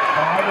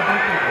by the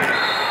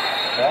Beekeepers.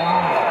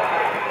 Wow.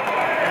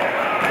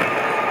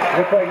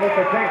 Looks like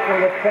Mr. Pinksley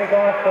gets sent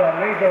off for a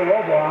major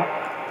roadblock.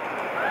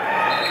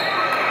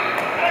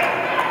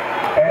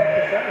 And the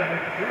defender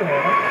makes it through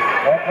him.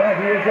 That's right.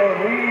 He is your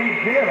lead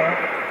jammer.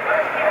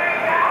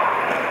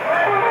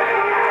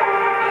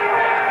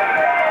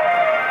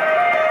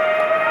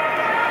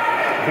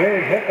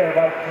 Big hit there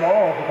by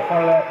Smalls at the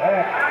front of that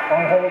pack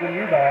on holding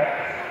you back.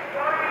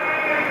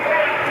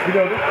 You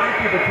know, this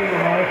Beekeeper team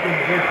reminds me,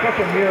 there's such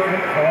a mirror in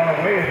a lot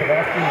of ways of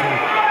actually the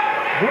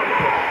root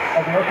pick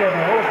of the Outside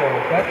Roller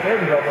Girls. That's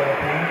their developmental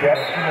team. Yep.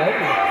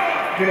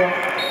 You know,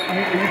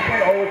 you say,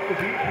 oh, it's the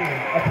B team.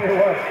 I tell you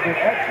what, they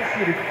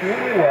execute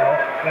extremely well.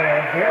 They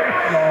are very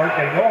smart.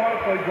 They know how to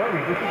play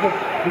derby. This is a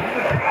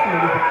team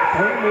that is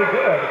extremely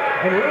good.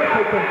 And really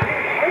could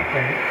compete, I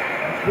think,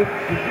 this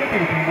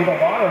Beekeeper team with a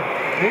lot of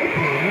A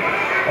teams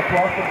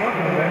across the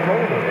country and then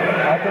roller.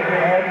 I think they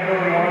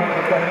absolutely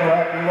 100%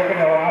 correct. You're looking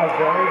at a lot of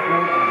very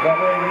good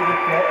veteran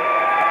leadership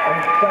and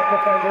sex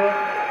offender.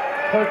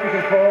 Turkey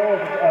Control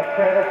is a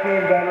travel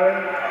team veteran,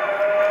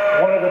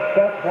 one of the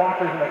best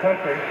blockers in the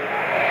country.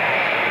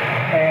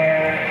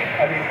 And,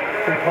 I mean,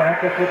 they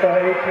practice with the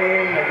A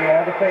team, they do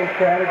all the same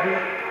strategy.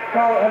 So,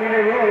 I mean,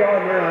 they really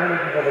are mirror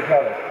images of each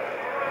other.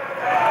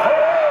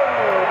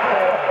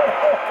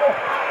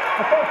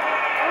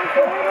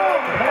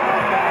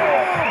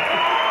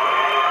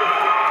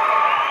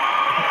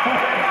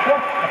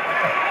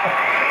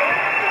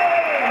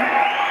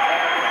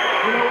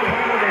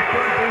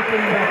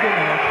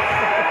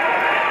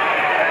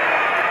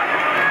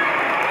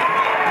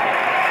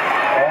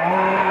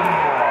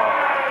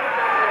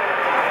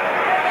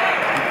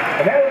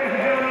 And that, ladies and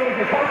gentlemen, was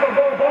the Taco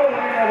Bell bowling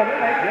of the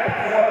night. Yes,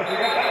 it was. We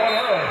got that one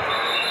early.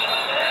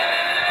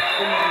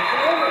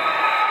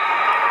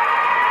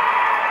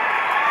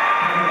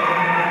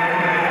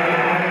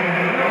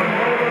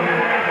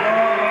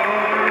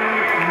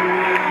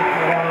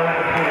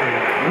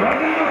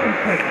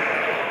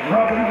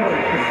 Robin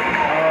Wilson.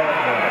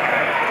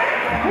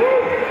 Woo!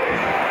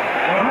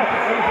 Well,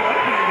 it was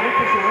actually a great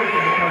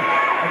situation because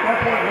at that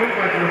point,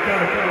 Windbreaker was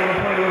trying to play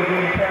a little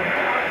game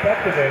back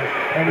today,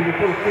 and he was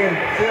sort of standing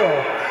still,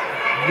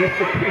 missed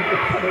the piece of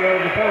coming out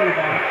of the penalty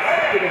box,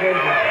 took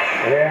advantage.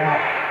 Yeah.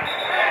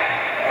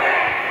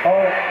 All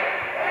right.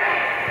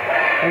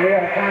 And we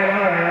got a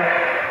timeout here.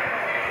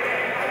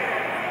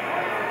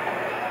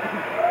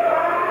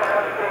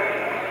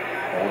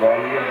 Hold on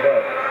to your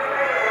butt.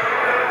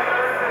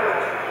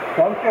 So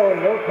I'm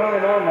showing no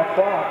time on the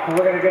clock, so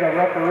we're going to get a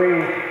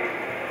referee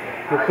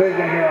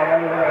decision here on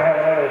whether we're going to have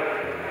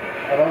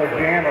another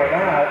jam or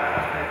not.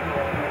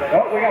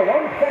 Oh, we got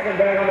 1 second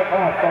back on the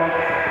clock, folks.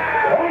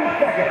 1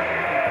 second.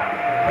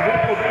 And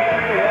this will be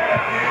the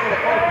last game of the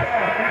first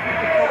half. This is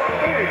the first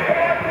big.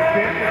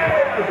 Chance to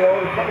Tulsa,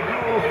 though, is going to do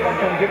a little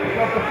something, get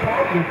yourself some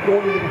confidence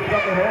going into the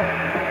second half.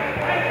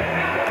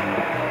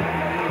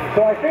 So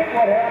I think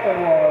what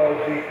happened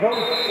was the coach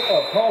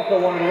of Tulsa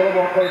wanted a little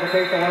more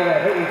clarification on whether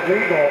that hit was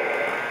legal.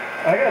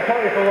 I got to tell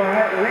you, from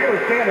where we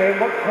were standing,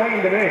 it looked clean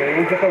to me.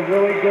 It was just a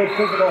really good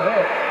physical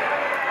hit.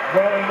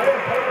 Well, and more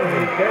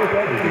importantly, there was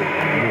actually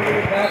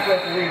a pass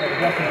referee that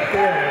was actually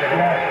staring at the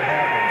actually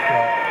happened. So.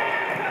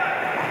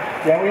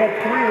 Yeah, we had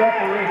 3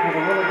 referees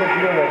with a really good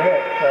view of the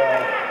hit. So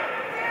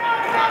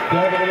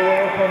Doug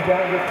Little comes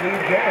out and gets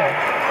lead jam.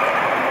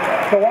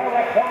 So while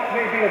that clock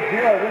may be at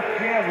 0, this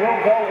jam will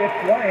go its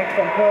length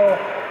until,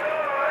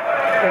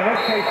 in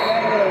this case,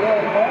 Flagler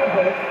will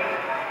calls it,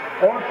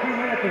 or 2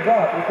 minutes is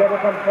up, whichever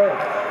comes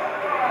first.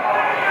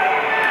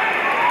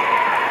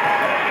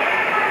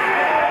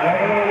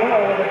 Flagler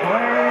will with a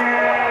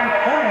grand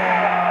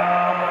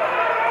slam.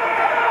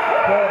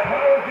 So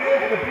apologies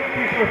to the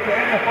Beekeepers for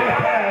ending the first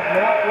half,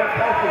 not what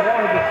Tulsa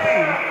wanted to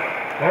see.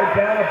 They're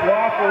down a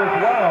blocker as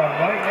well. And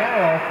right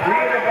now, 3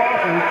 of the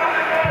blockers,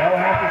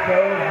 Tallahassee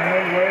Code,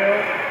 Hand Rail,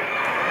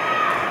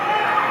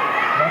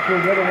 Not sure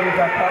the other one is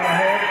off the top of my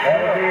head. That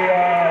would be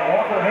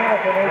Walker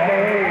Hamilton,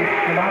 a.k.a.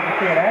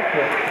 Democracy in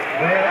Action.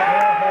 They're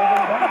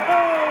holding back.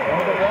 On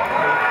the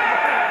Walker.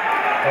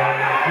 And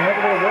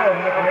Jaguar will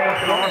in the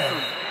grand slam.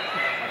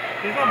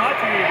 He's on my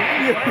team.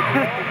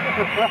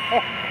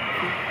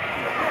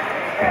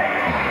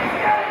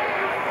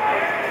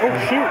 Oh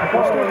shoot,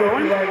 we're still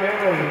going? Right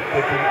now,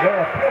 there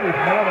are penalties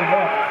mounting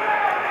up.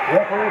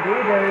 Referee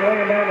Blueberry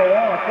laying down the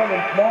law, sending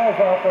Smalls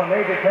off for a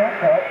major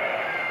track cut.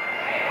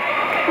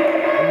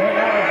 And right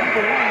now, if you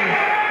believe,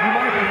 you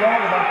might be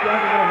wrong about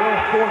Jaguar will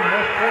scoring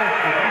more points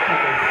than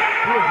defensively.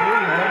 He has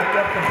really ramped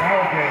up some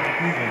power games this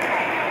evening.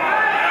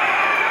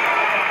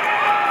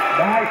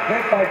 Nice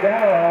hit by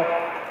Darrow.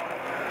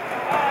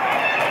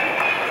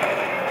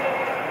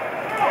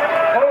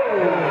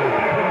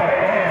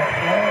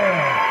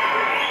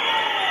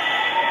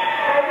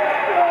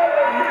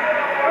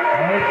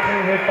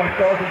 Hit by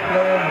Sergeant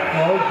Slam, the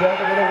slows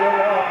Jaguar will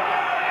roll up.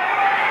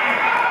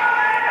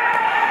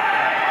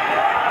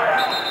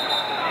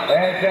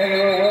 And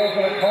Jaguar Will's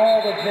going to call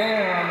the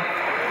jam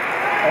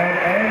and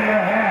end the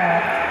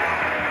half.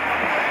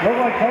 Looked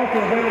like Tulsa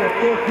was able to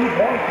score 2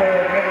 points there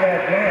at the end of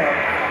that jam.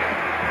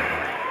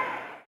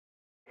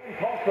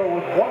 Tulsa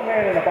was 1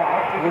 man in the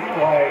box, looks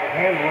like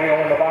handrail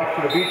in the box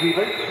for the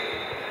Beekeepers,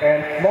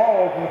 and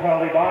Smalls in the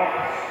penalty box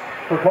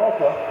for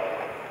Tulsa.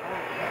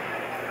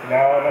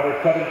 Now number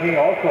 17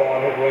 also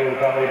on his way to the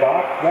penalty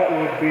box. That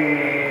would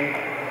be,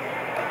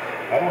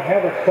 I don't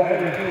have a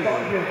 17.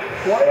 Sergeant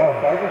Slam. Oh,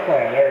 Sergeant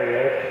Slam, there he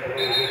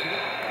is.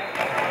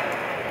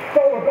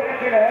 So we're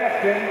back into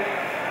action.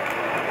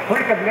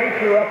 Freak of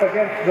nature up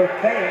against the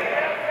Saints.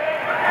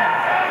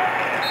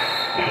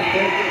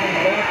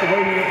 That's the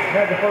way he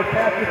had the first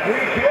half this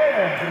week.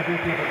 Yeah, for the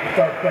Beekeepers to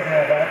start second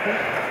half action.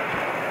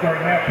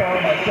 Starting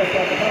halftime, I checked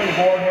out the penalty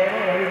board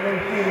handler. I didn't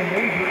really see any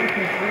major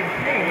issues for the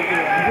team. We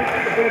did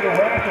see a bit of a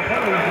rash of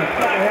penalties in the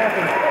second half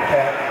and the first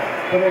half,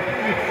 but they seem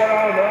to be spread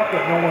out enough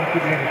that no one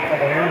should be in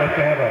trouble here unless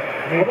they have a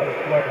major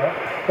flare up.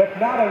 That's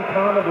not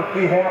uncommon to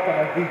see happen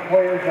as these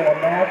players will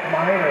amass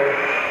minors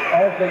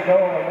as they go,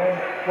 and then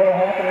what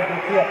will happen is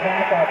you'll see a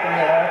pack out there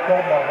and all of a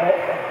sudden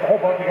a whole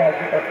bunch of guys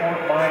get their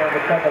 4th minor in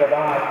the tenth of the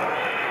dot.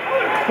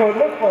 So it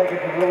looks like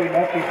it's a really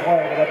messy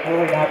play, but that's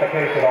really not the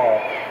case at all.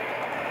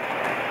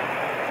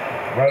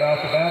 Right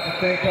off the bat, the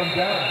thing comes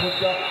out and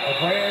puts up a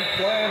grand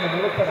slam, and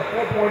it looks like a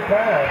 4-point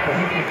pass, so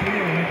he's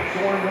continuing his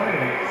scoring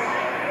lane.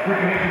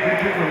 Freaking hit a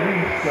good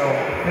release, so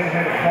the thing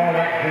had to call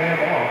that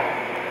jam off.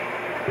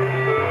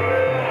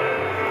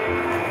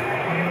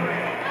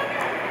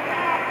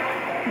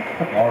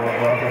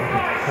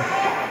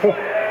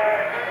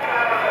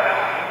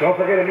 Don't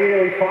forget,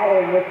 immediately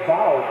following this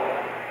bout,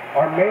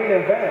 our main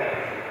event,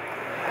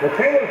 the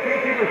St. Louis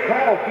Beekeepers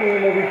travel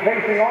team will be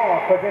facing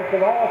off against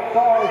an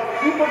all-star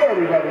Super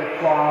Derby Brothers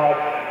squad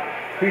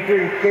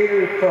featuring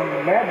skaters from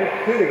Magic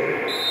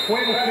City,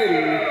 Twin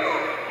Cities,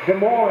 Des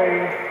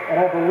Moines, and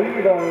I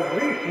believe at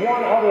least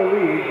one other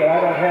league that I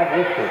don't have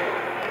listed.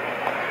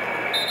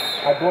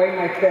 I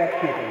blame my stats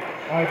keepers.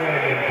 I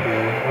blame him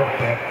too, no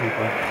stats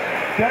keeper.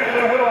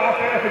 Jaguar Will out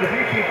there for the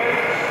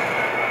Beekeepers.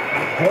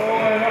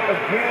 Going up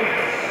against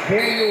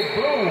Daniel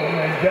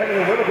Boone, and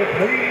Jaguar Will gets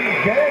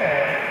lead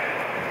jam.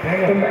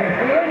 Daniel Boone out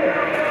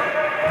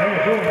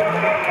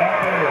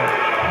there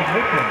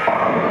submission.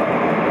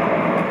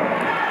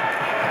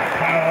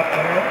 Pile up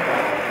there.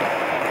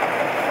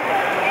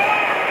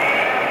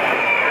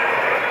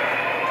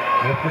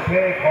 Mr.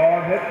 Pig,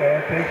 hard hit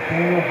there, takes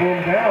Daniel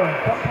Boone down, and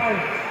sometimes,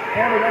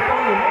 Hammer, that's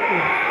all you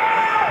need.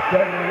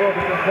 Jaguar Will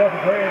gets himself a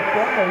grand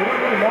slam. You don't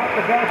really knock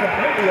the guy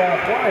completely out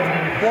of play, but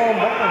if you throw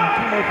him up and your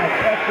teammates will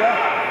catch up,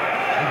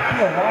 you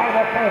see a lot of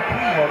that kind of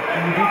teamwork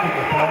when you do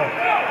people play.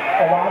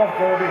 A lot of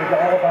derby is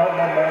all about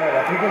momentum.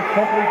 If you can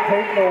simply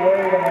take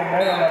away the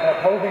momentum of the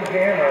opposing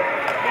jammer,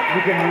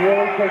 you can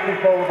really take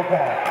control of the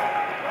pass.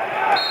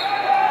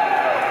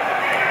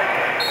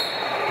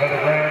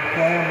 Another grand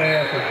slam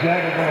there for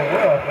Jaguar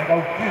Will. I think,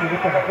 oh, geez, it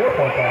looks like a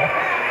 4-point pass.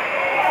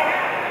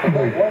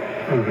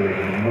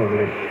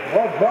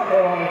 What's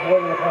Butler on his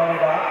way to the penalty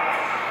box?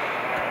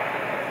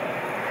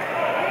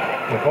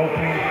 So both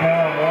teams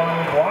down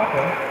one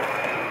blocker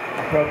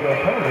because of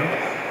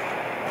penalties.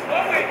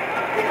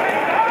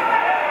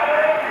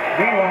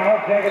 Meanwhile,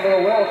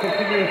 Jaguar Will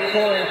continues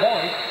scoring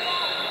points.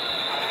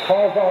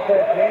 Falls off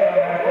that jam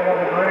after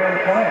another grand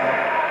slam.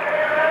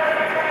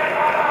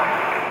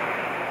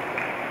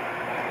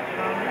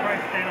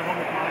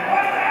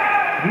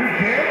 New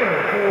jammer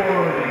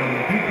for the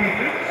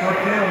Beekeepers.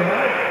 First down of the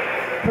night.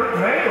 Kurt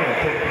Mangle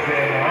takes the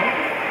jam on.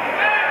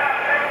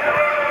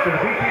 So the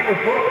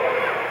Beekeepers look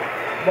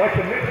like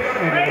to mix up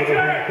maybe a little bit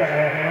in the second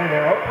half now.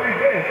 They're up pretty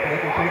big, so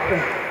they can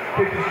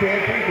take some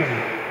chances and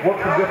work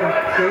some different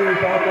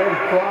skaters out there to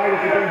try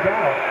different things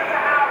out.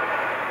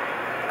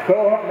 So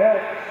up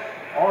next,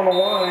 on the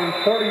line,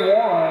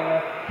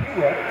 31,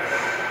 T-Rex.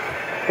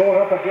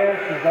 Going up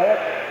against, is that?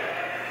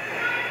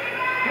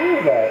 Who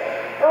is that?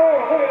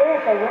 Oh, look at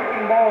that, the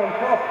wrecking ball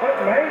himself, Kurt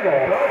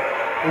Mangle,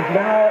 is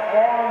now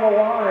on the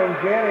line,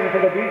 jamming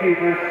for the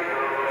Beekeepers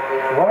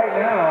right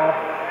now.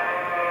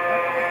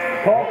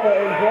 Tulsa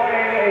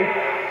enjoying a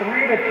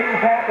 3-2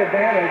 pack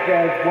advantage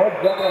as Blood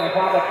Zeppelin and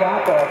Papa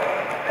Chapa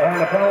are in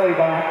the penalty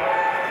box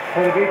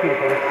for the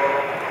Beekeepers.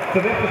 So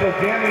this is a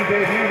jamming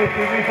debut this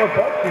evening for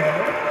both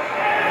jammers.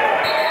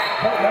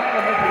 Kurt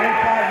Mangle makes an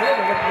inside move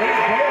and gets lead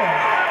jam.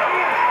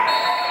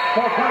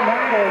 So Kurt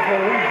Mangle is the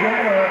lead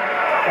jammer,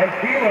 and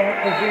T-Rex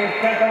is being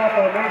sent off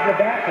on a major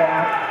back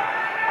block.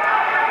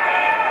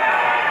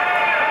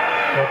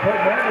 So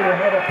Kurt Mangle will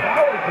have a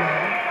power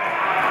jam.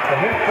 And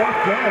his first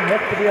jam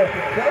looks to be a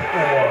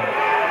successful one.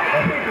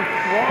 And he just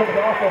throws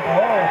off the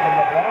ball from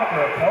the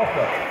blocker at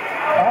Tulsa.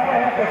 All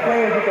I have to say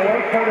is that the way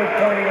Kurt is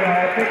playing,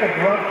 I think a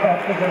drug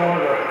test is in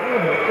order.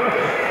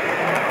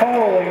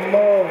 Holy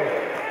moly.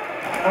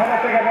 I don't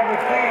think I've ever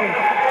seen.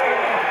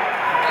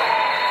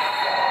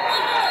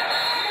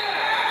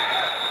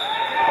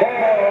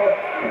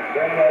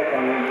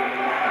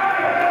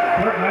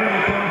 Kurt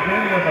Mangle comes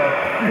in with a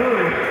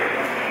fury.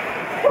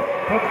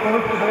 Puts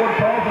close to the board,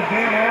 calls the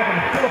jam off,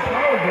 and still a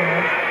power jam.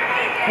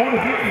 For the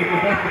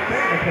Beekeepers, that's the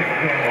same to take the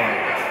jam on.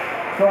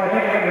 So I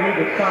think we're going to need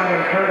to sign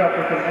Kurt up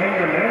with some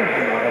anger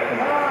management.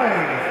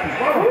 Nice.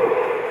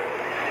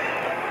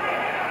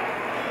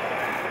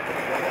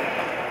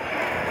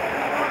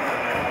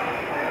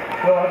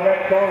 So our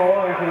next on the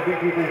line for the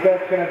Beekeepers,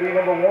 that's going to be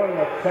number 1,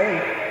 the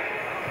Saint.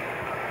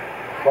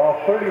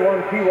 While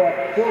 31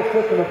 T-Rex still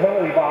sits in the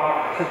penalty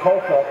box for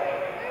Tulsa.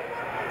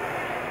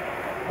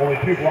 Only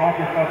 2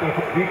 blockers out there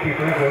for the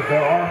Beekeepers, as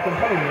there are some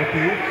penalty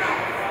issues.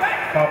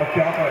 Papa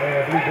Chapa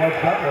and Blue Blood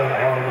Zeppelin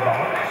are in the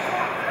box.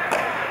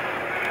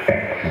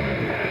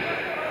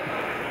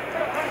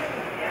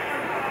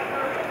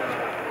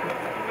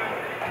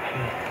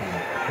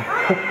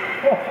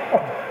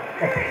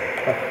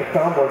 The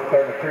soundboard's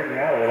starting to creep me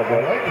out a little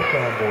bit. I like the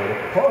soundboard,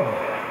 it's fun.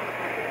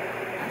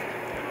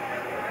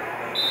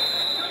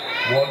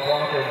 One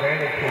blocker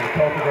advantage for the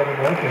Tulsa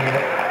Revolution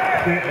here.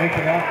 Sint makes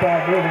an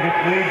outside move and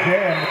gets lead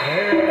jam.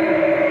 There it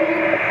is.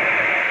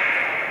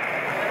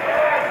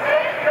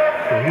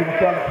 So he will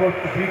try to push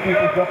the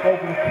Beekeepers up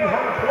over the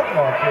 200-foot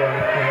mark here in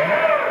this game.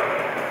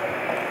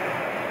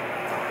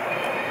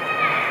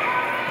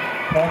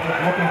 Tulsa's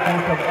looking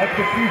for some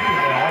execution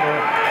now.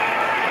 They're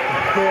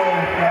scoring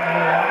is gotten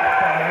a little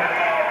outside.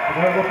 So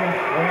they're looking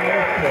for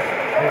ways to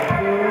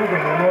improve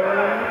and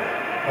learn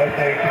as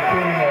they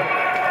continue to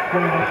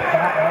play this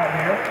spot out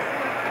here.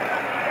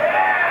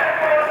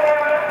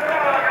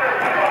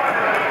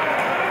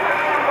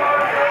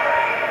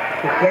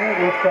 The Saint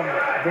with some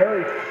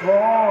very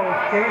strong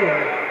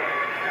skating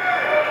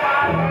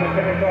to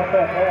finish off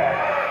that pass.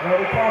 Now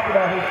we talked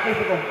about his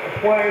physical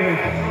play, his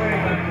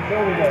strength, his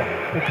ability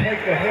to take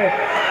the hit.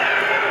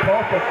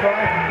 Tulsa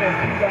tries to send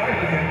 2 guys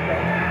against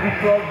him. He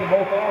shrugs them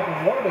both off, and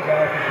one of the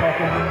guys is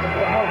Tulsa with the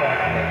foul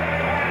actually.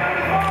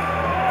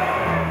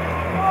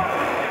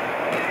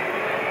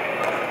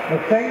 The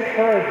Saint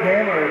for a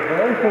jammer is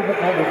very physical,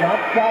 does not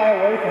shy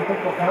away from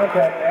physical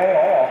contact at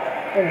all.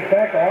 And in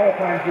fact, a lot of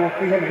times you'll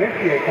see him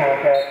initiate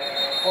contact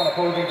on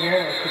opposing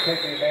jammers to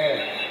take the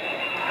advantage.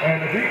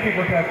 And the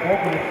Beekeepers have both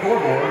of the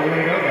scoreboard. Where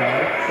you go,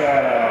 guys?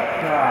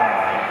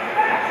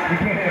 You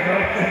can't have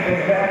nice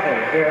things.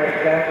 Exactly. They're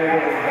exactly the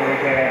reason we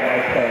can't have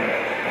nice things.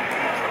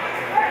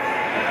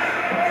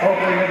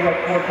 Hopefully, maybe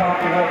like 4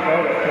 tops you won't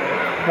notice and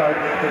start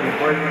to be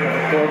breaking the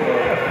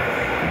scoreboard.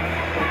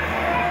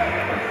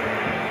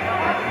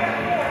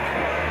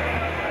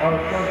 I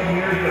was thinking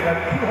here that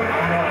that's 209.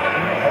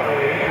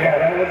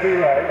 Yeah, that would be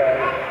right.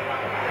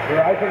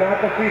 Your eyes are not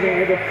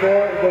deceiving you. The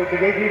score, the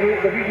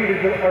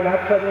Beekeepers are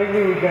not suddenly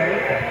losing.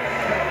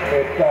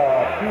 It's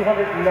 209-24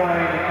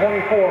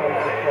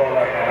 is the score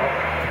right now.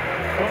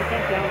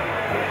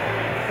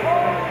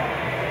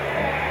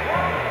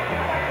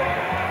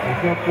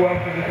 There's no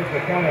question this is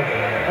the kind of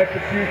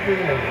execution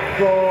and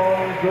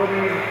strong,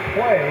 dirty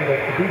play that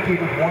the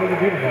Beekeepers wanted to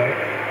do tonight.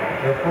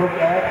 Their first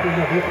action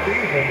of this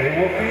season. They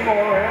will see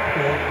more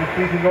action as the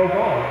season goes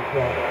on. So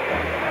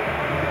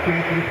there's a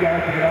chance for these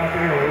guys to get out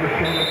there and really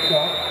show their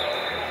stuff.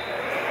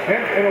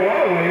 And in a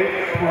lot of ways,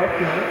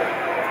 pressure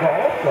the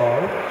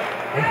All-Stars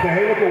and say,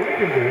 hey, look what we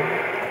can do.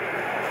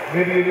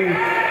 Maybe you need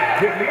to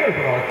get me as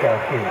an All-Star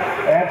too.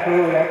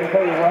 Absolutely. I can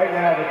tell you right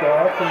now that there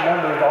are some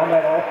members on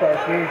that All-Star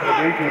team for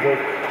the Beekeepers.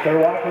 They're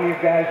watching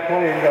these guys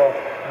play and go,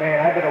 man,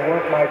 I better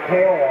work my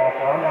tail off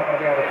or I'm not going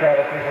to be able to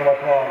travel through for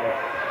much longer.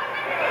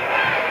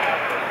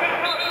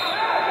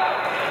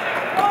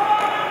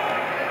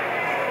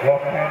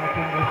 Walker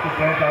Hamilton, Mr.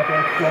 Dent out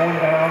there slowing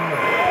down the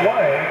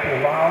play to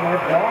allow their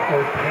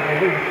blockers to be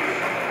released.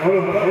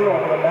 Brutal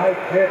with a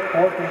nice hit,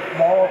 forcing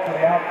Small to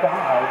the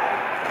outside.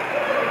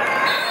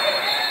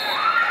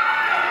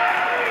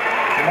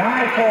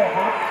 Nice little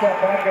hop step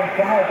back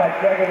inside by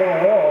Jagador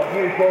Will.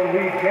 He's your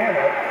lead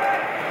jammer.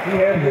 He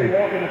has been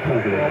walking the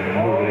field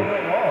all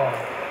night long.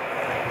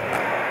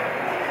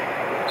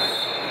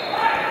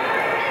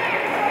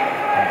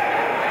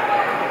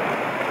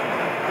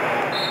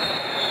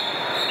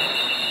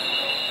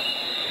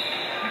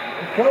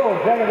 So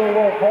Jagador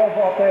Will calls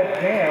off that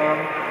jam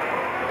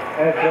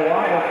as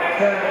Goliath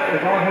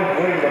is on his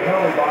way to the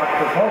penalty box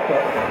for Tulsa.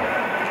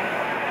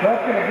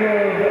 That's going to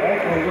give,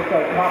 actually, looks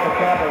like Papa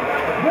Chopper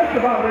just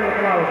about ready to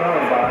come out of his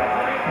own box.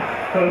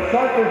 So to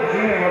start this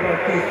game, we're going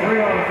to see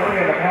 3-on-3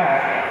 in the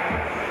pack.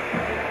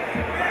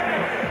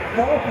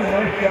 Awesome,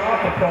 nice job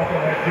for Tulsa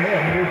on that jam.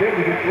 He was able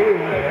to get through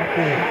and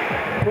actually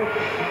put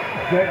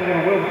Jack a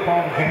little will to call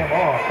the jam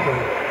off. So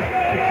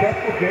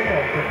successful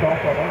jam for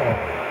Tulsa on that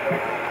one.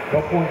 No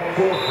points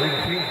scored for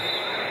either team.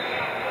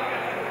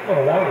 What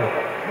a longer.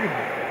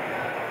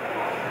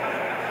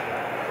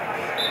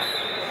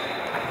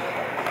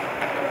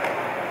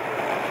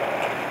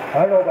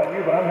 I don't know about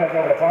you, but I'm heading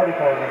over to party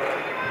corner.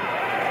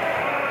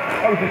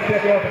 I was just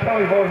checking out the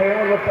penalty board here.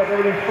 It looks like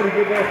everything's pretty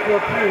good there still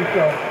too,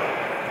 so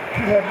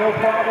should have no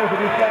problems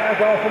with these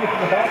guys all finishing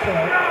the box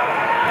tonight.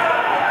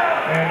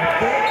 And the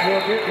State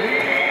will get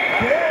lead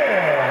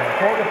jam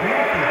for the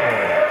Beekeeper.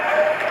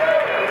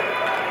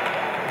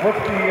 What's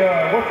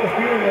the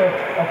feeling of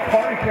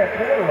Party Cat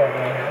Corner right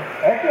now here?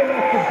 Actually, a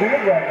little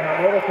subdued right now.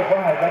 I'm a little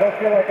surprised. I don't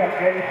feel like I'm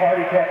in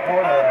Party Cat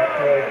Corner,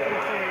 actually.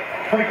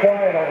 Pretty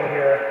quiet over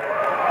here.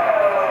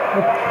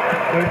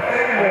 They're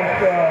saving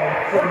themselves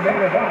for the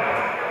main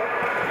event.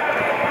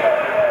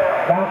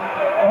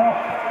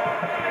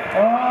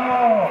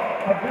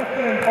 I've just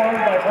been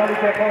informed by Party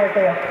Cat Corner that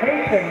they are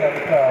pacing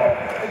themselves.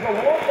 It's a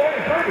long way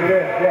to turn. It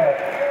is, yes.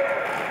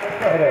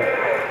 It is.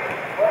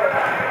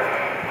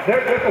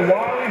 There's a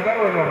wily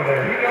veteran over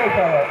there. He knows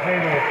how to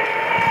handle it.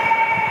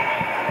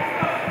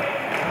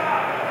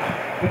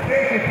 The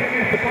State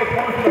continues to put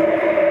points in the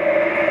board.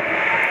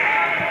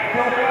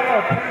 So far,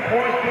 a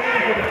 10-point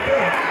game for the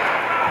State.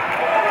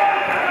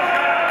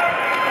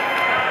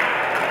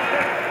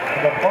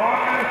 The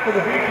Bombers for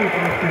the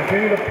Beekeepers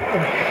continue to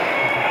push.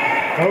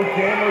 Those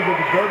jammers of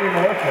the Derby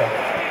Militia.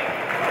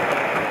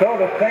 So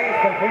the Saints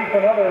completes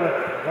another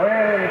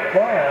grand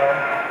slam.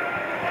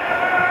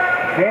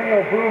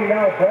 Daniel Boone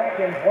now back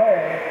in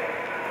play.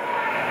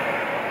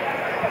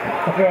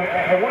 Okay,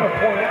 I want to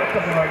point out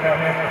something right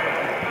now, man.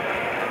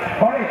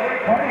 Party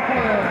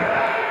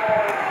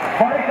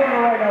corner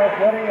right now is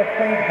letting the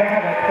Saints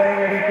have it, saying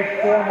that he should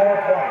score more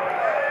points.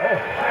 Oh,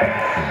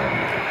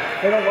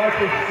 they don't like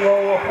this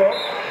slow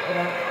approach.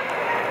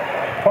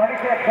 Party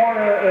Cat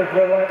Corner is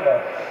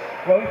relentless.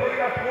 Well, he's already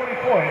got 20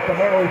 points. I'm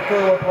not really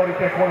sure what Party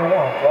Cat Corner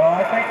wants. Well,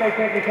 I think they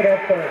think he could have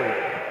 30.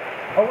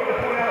 I want to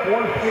point out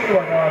one thing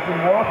right now. I've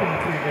been watching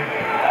this evening.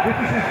 This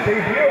is his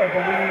debut, I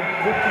believe,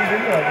 this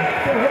season. He's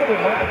still a little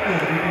bit last year,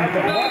 but he's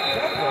the Black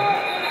Zeppelin.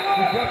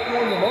 He just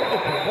joined the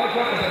local team. Black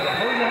Zeppelin does a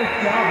very nice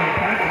job in the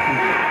practice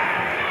season.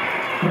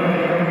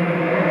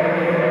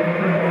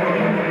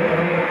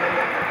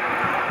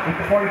 Is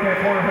the Party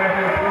Cat Corner happy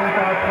with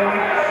 25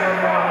 points?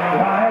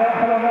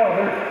 I don't know.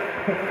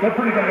 They're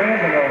pretty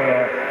demanding over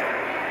there.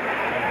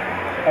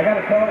 I got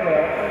to tell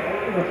you,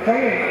 the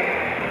Saints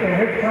in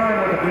his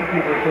time with the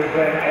Beekeepers has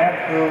been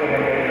absolutely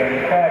amazing.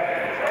 In fact,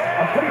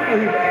 I'm pretty sure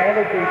he's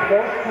averaging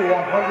close to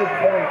 100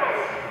 points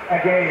a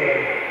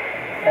game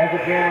as a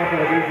jammer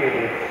for the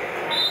Beekeepers.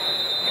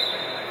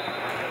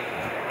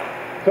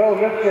 So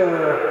Mr.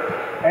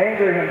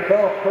 Angry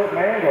himself, Kurt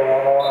Mangle,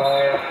 on the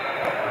line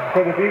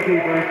for the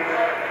Beekeepers.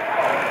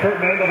 Kurt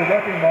Mangle, the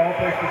wrecking ball,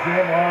 takes the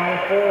jam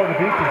line for the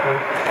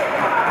Beekeepers.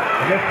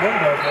 Against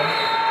Windbreaker.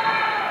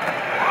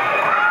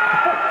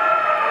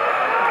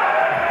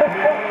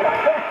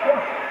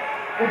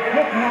 It's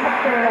just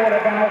not fair when a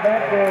guy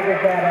that big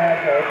is that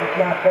agile. It's just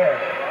not fair.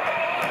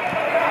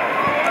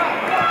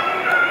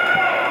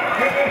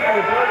 Good news for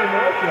the Derby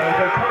Militia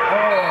as they put,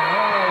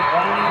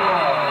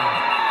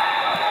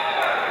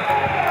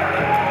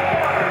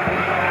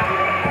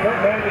 Kurt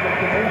Mangle with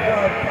some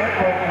inside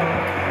tightrope for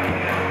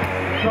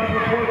some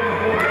reports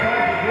before the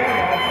time to jam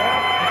off.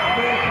 At the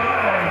same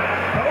time,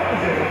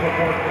 television was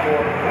reports the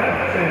board.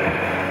 That's been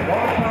a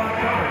long time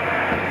coming.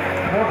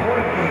 More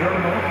points for the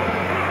Derby Militia.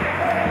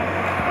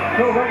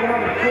 So right now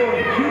the score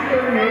is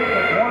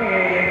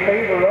 238-28 in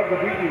favor of the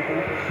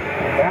Beekeepers.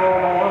 Now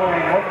on the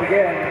line, once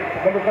again,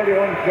 number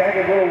 31,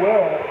 Jagged Little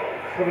Will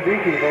for the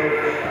Beekeepers.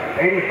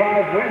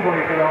 85,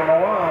 Windbreaker on the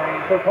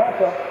line for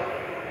Tulsa.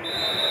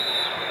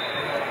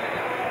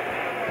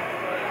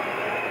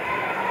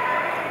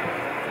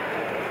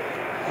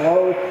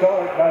 Slow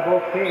start by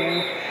both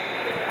teams.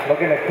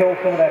 Looking to kill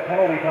some of that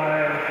penalty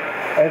time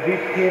as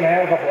each team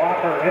has a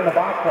blocker in the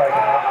box right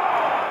now.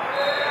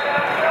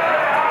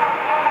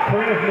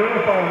 Previous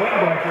notice on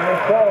Windbreaker,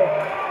 so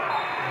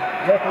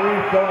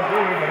referees don't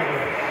agree, but it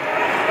was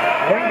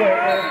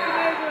Windbreaker,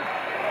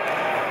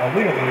 a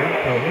legal move,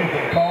 so he's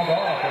been called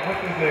off. And this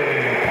is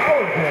a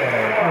power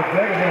jam for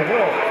Jagged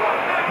Will.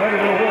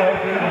 Jagged Will has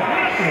been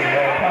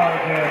the power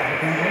jam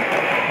this evening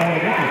on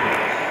the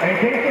Beekeepers. In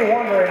case you're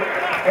wondering,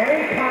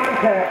 any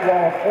contact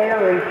while a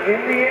player is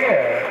in the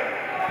air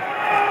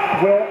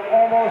will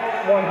almost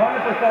 100%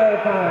 of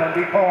the time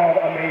be called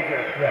a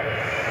major. Yes.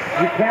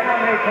 You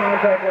cannot make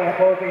contact with an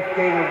opposing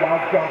skater while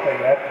jumping.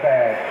 That's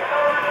bad.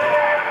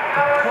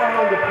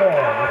 Crown to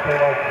palm, if they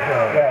like to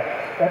say. Yes,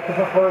 that's the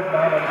preferred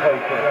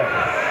nomenclature. Yes.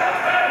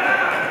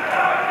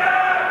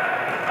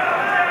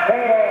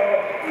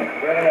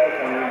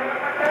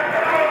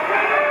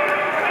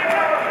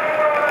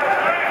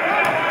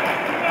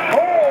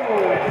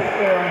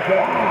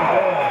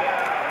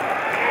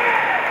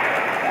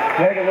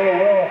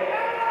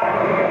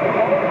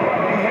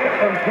 He hit it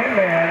from Tin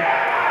Man.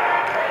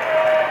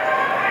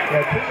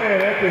 Yeah, Tin Man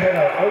actually had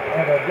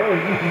a really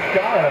easy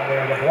shot on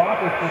there. The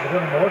blockers for the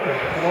River Militia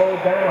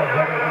slowed down,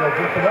 Jacksonville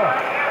just enough.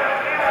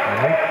 And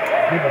they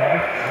give a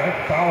nice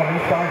solid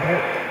inside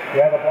hit.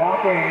 Yeah, the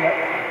blocking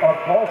of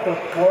Tulsa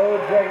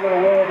slowed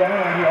Jacksonville down,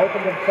 and he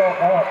opened himself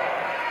up.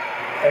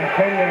 And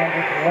Tin Man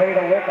just laid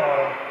a lick on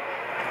him.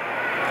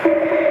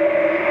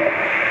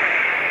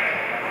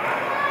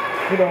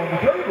 You know, the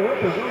Missouri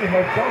Militia really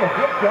has done a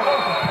good job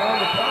from time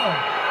to time.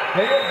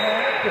 They have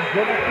had some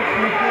good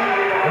execution.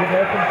 They've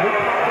had some good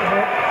power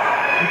hits.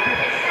 It's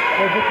just,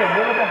 they're just a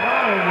little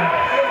behind in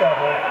skill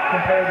level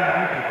compared to the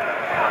defense.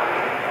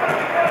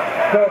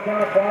 So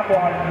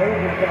counterclockwise,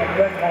 Major's going to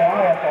send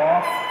Goliath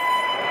off.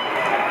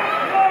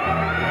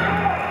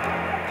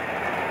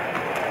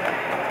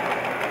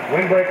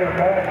 Windbreaker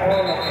back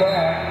on the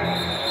track.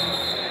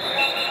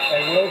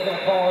 And Will's going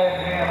to call in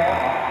hand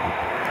off.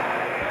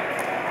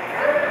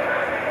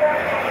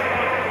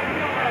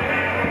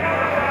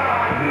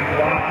 He's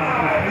blocking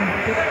between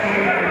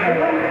 16 and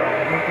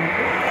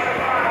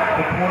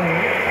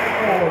 28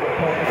 for the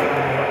Tulsa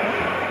River Militia.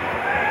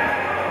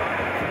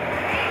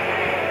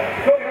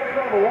 So the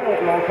Arkansas Roll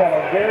have a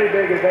very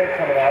big event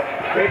coming up.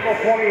 April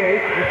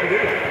 28th, Yes, it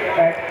is.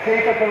 at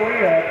Staples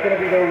Arena. It's going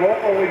to be their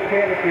local league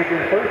championship.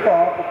 Your first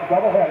off, it's a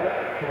doubleheader.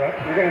 Correct.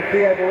 You're going to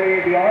see, I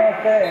believe, the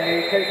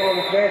RSA take on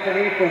the Swanson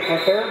Easters for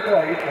third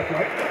place. That's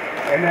right.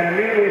 And then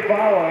immediately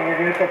following, you're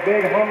going to get the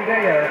big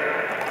humdinger.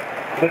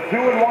 The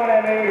 2-1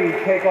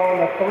 M80s take on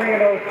the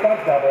 3-0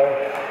 Stunt Devils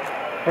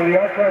for the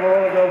Arch Rival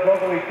Roller Girls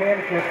Local League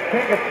Championship.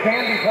 Tickets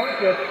can be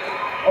purchased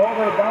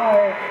over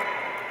by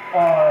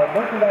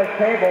merchandise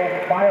table.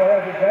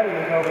 Biohazard Betty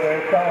is over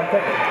there selling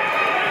tickets.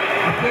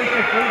 The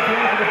safest league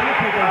game for the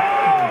beekeepers.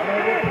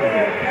 They will play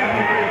a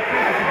championship.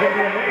 It's going to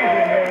be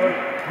amazing there.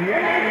 The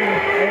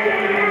M80s and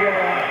the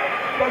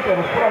Stunt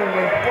Devils put on an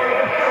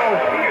incredible show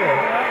here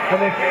when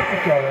they face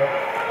each other.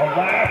 A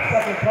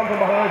last-second come from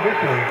behind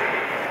victory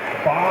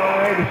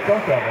by the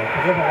Stunt Devils. So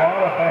there's a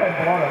lot of bad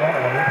blood on that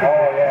one.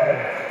 Oh, yeah.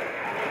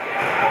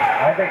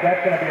 I think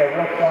that's going to be a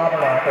real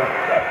slobber knocker.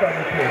 That's on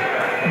the team.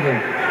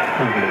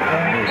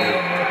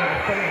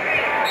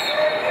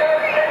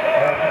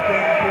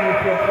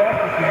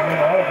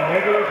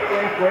 Regular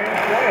spring grand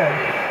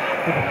slams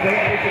to the same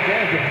place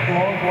again, get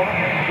strong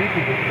blocking from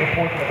beekeepers to good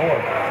points on the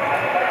board.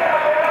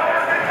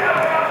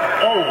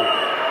 Oh!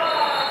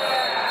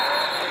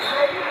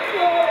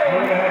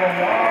 We're going to have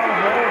a lot of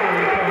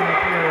rivalry coming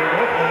up here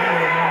locally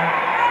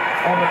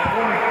on the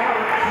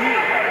 23rd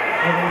here.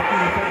 We're going to see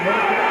the St.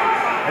 Military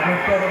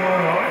against Southern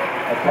Illinois.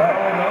 That's right.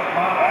 Followed up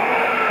by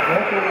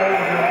local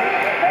rivalry.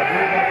 I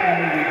believe that's going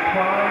to be the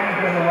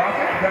Primes and the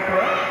Rockets. Is that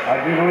correct? I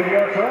do believe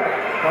you are correct.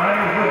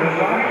 Primes and the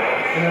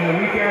Rockets. And then the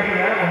week after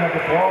that, we'll have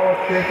the Brawler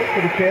Championship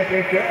for the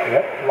championship.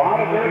 Yep, a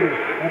lot of derbies.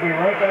 We'll be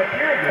right back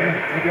here again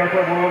with the Arch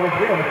Rival Roller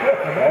Girls on the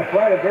 5th. That's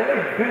right, a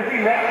very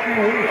busy next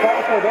few weeks.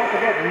 Also, don't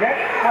forget,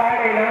 next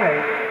Friday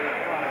night,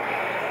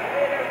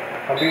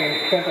 I'm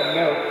being sent a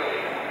note.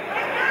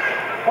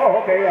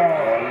 Oh, okay,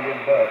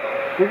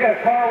 we got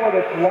a car with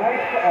its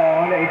lights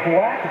on, a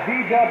black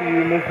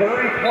VW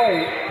Missouri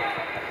plate,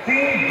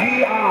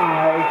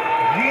 CGI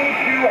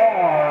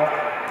G2R,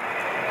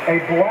 a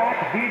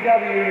black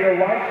VW, your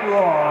lights are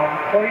on,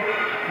 plate,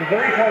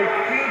 Missouri plate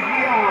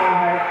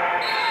CGI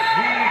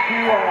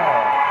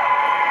G2R.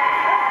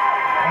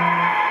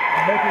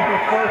 And making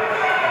his first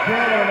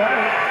jam of the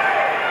night,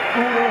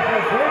 Ulis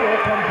Abudo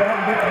comes out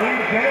and gets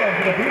lead jam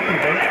to the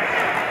beekeepers.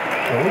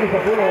 So Ulis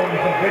Abudo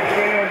is a big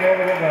fan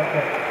over in the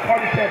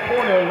party cat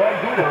corner, right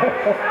Doodle. A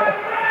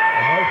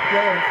nice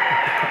showing.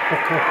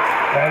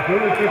 As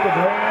Ulis gets a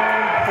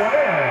grand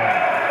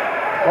slam.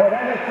 Well,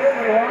 that is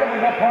certainly livened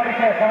up Party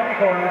Cat Party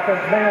Corner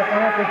since Mayor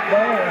Francis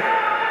Blair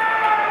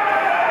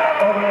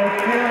over there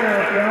cheering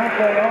her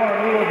fiance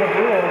on Rules of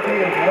Rules.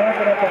 He is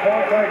wrapping up the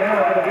ball right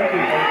now for the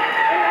beekeepers.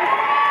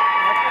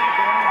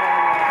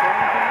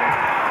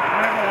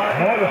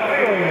 I have a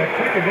feeling that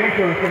Chicken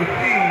Nature is going to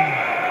see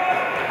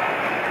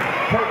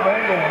Kurt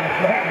Mangle and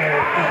his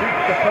nightmares for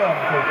weeks to come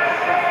because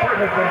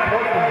Kurt has been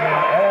torturing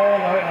him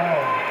all night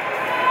long.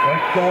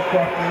 Nice soul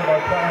cluster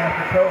by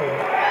Tallahassee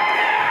Code.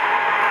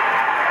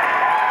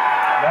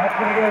 That's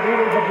going to give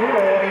Rules of Rules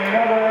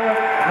another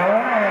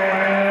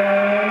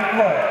grand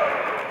play.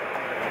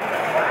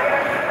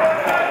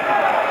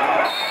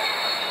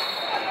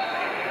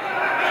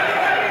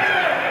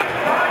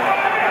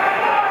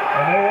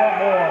 And they want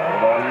more.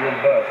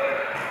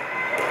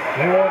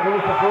 They want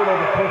Rules of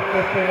Rules to push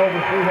this thing over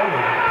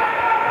 300.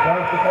 Down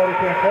to the Party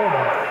Cat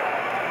corner.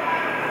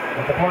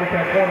 But the Party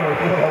Cat corner is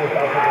really always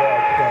out for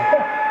blood.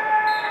 So.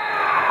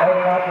 Oh,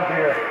 they're out for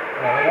beer.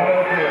 Yeah, one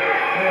of the two.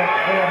 Yeah.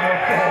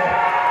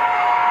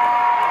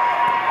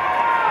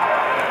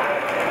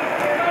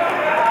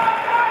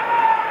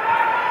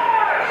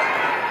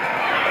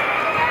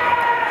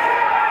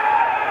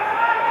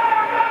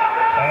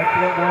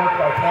 Excellent work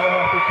by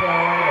Tallahassee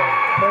Code and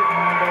Kurt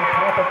Mangle,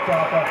 Papa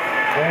Chapa.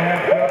 They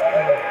have just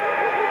a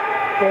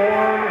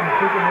thorn in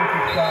Chicken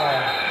Nature's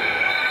side.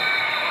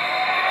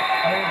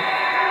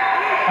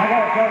 I I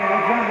gotta tell you,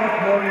 there's not much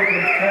more you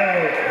can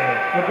say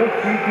with this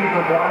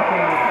beekeeper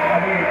blocking.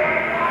 I mean,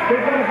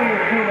 they're going to be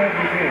your team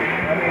MVP.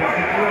 I mean,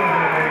 it's really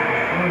been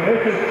amazing.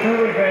 This has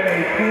truly been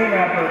a team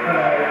effort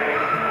tonight.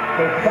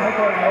 They're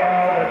cycling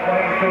well, they're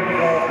playing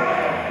physical.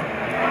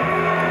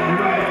 You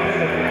really did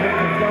it. The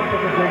kids have done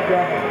such a great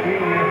job of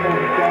beating you for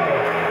each other.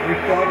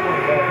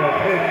 Recycling that,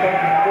 those hits,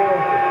 second,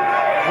 fourth.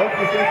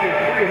 Once you think there's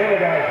three little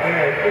guys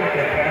there, it's been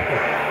fantastic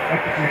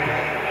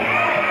execution.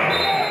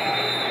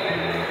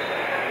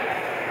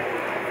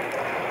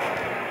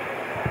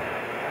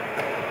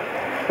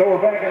 So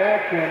we're back in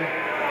action.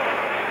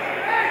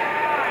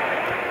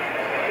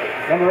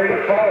 Number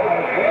 85,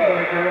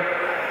 Windbreaker,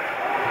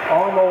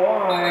 on the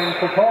line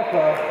for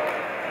Tulsa.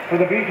 For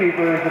the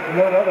Beekeepers, it's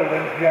none other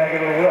than Jagged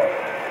Will.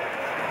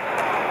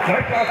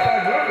 Nice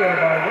outside move there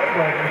by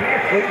Windbreaker. He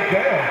gets lead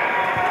down.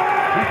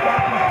 He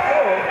stops his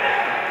score.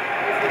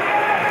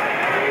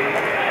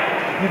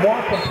 He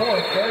wants some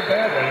points very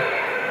badly.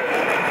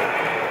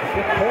 At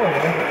this point,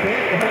 there's a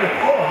chance for him to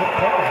score this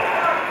time.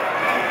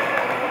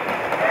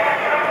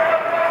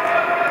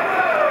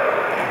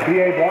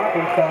 B.A.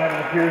 Blockenstein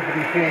appears to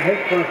be seeing his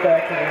first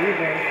action of the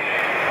evening,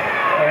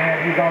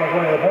 and he's on his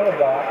way to the penalty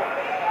box.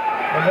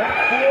 And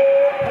that's 4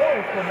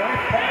 points. A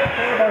nice pass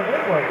there by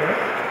Windbreaker.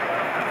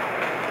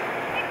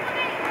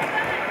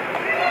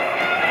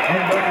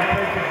 Windbreaker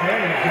takes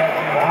advantage of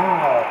it.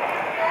 Wow.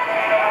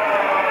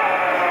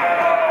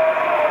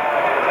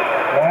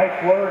 Nice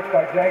work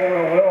by Jagged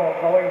Will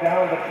going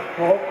down the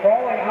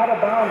crawling out of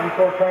bounds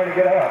before trying to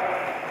get up,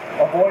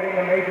 avoiding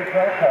the major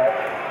track cut.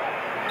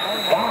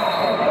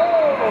 Wow.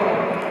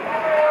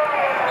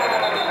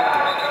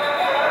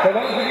 For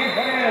those of you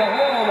playing at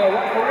home, the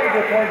referee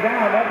just went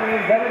down. That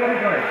means everybody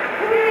drink.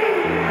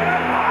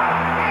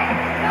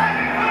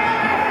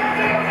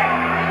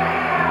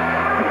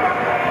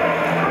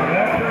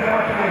 That turned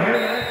out to be a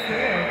very nice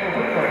jam for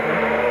Windbreaker.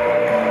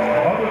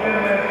 Other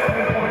than that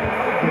 10-point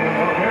game,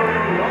 we're very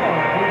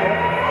long.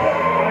 That's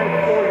a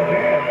high-scoring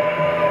jam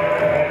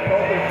that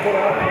Tulsa's put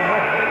out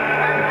tonight.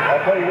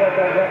 I'll tell you what,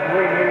 that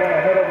referee may want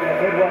to head over to the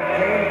Midwest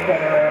Pain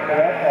Center after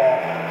that call.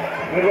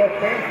 Midwest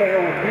Pain Center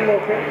with 2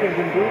 locations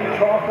in Boone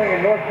Crossing and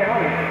North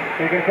County.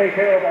 So you can take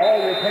care of all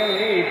your pain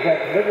needs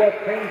at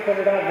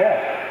MidwestPainCenter.net.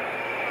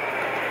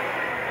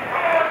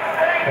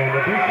 And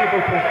the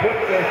Beekeepers have put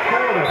their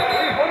score to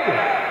 300.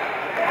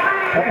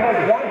 That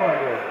was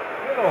 100.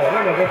 No,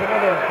 there's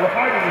another, we're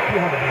hiding the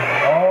 200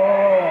 here.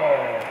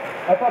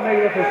 Oh. I thought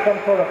maybe this was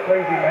some sort of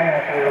crazy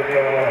math we were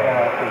dealing with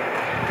now.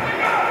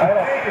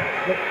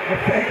 The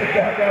tank is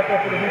back out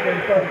there for the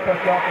weekend. He started to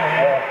touch off on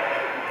that.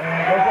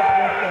 And goes up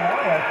against the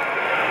Lions.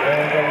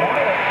 And the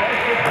Lions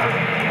does get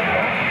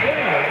not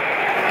clear.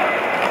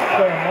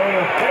 So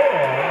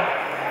 -4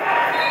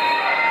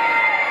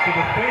 to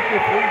the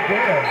 53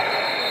 jam.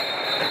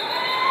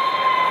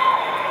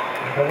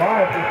 And the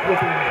Lions is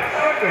flipping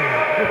everything.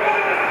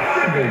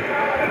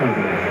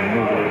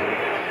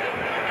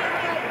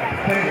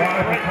 St.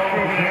 Lions is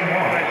calling the game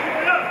on.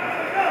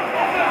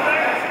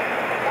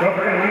 Don't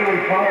forget,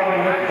 immediately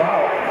following this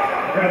bout,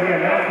 we're going to be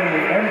announcing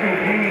the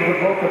MVPs with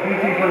both the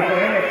Beekeepers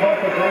and the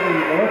Tulsa Derby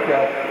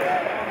militia.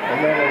 And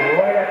then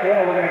right after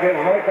that, we're going to get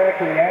right back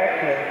to the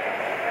action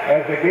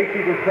as the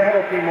Gatekeepers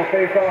travel team will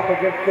face off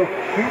against the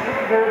Super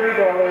Derby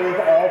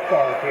Brothers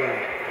All-Star team.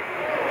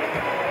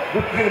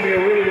 This is going to be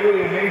a really,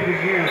 really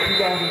amazing year,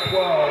 2012,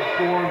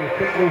 for the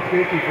St. Louis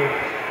Gatekeepers,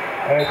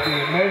 as the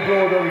Men's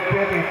Roller Derby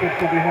Championships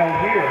will be held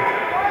here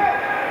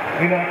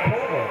in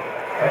October.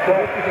 And so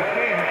this is a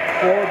chance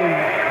for the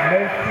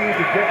men's team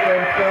to get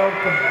themselves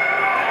some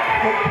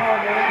good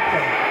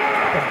combination,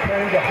 some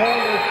trying to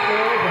hone their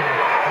skills and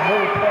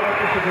really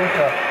practice against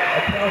a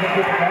talented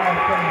group of guys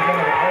coming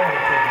together to play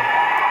this season.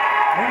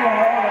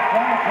 Meanwhile, the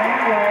Frank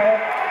Hanwell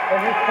in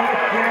his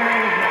first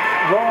jamming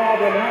role of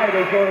the night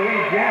is their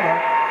lead jammer.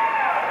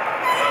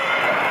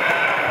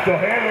 So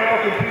Hanwell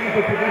continues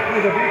the tradition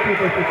of the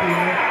Beekeepers this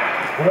evening.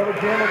 Whatever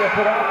jammer they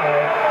put out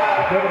there,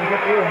 is able to get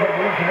through and hit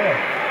lead jam.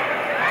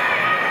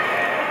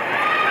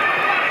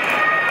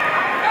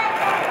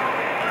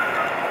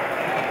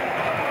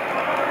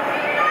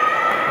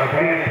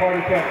 The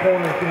party cap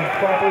corner is being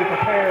properly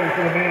prepared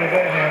for the main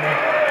event, Hammer.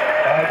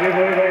 I do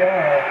believe they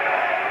are.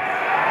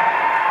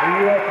 The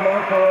U.S.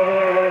 Marshal over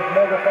there with his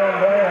megaphone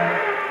blaring.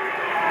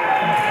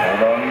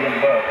 Hold on to your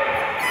butt.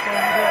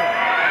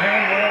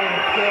 Hanwell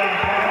is scoring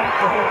pass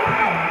for his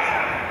team.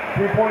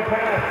 3-point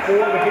pass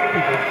for the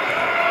Gatekeepers.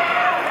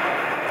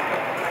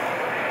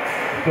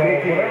 So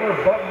whatever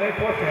button they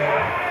push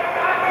in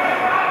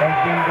has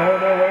been going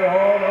their way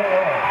all night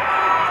long.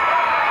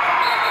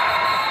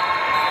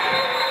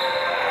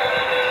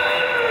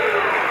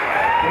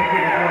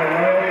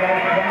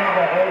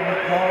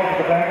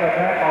 The back of the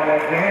back on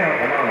that jam.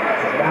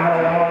 Not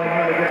allowing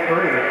him to get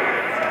free.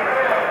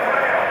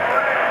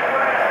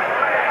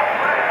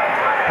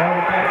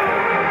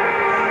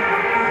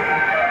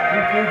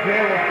 This new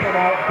jam will come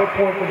out, put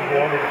points on the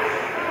board,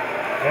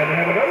 and they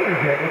have another new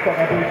jam. Looks like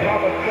I believe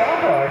Papa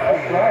Chapa.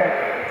 That's right.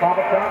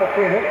 Papa Chapa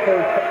seeing his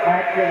first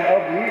action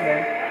of the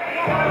evening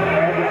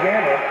as a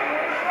jammer.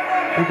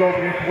 who goes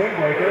against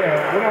Windbreaker. And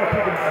we're not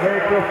keeping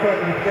very close track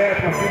of the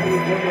stats on who the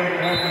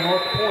Windbreaker has the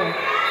North Point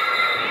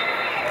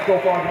so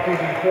far this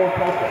season for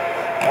Tulsa.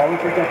 I would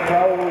think that's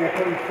probably a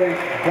pretty safe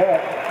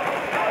bet.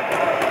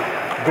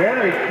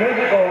 Very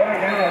physical right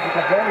now. It's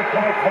a very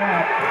tight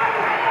pass.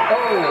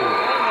 Oh!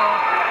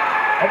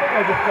 I think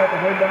I just got the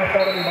wind knocked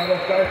out of me by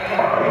those guys.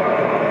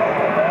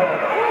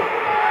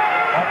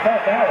 I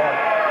caught that one.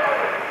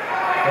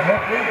 And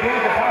that's lead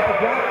goes to Papa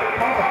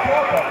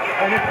Chapa.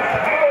 And it's a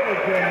power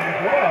jam as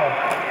well.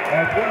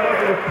 As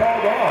Windbreaker was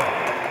called off.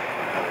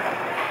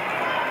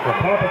 For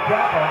Papa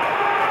Chapa.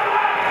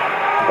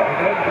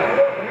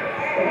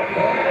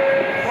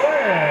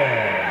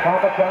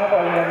 Papa Chapa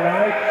with a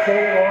nice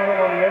skating line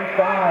on the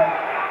inside.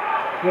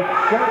 Just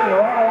skirting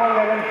right along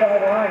that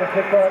inside line to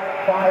pick up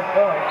 5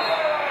 points.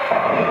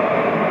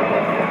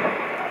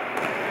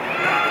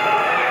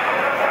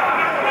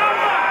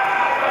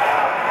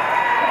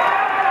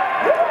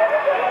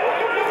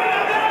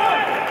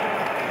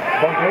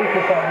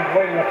 Bogacious on his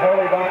way to the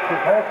penalty box for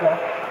Tulsa.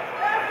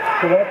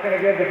 So that's going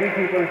to give the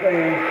Beekeepers a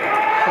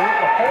 4-3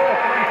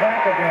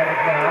 pack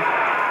advantage now.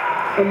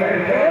 And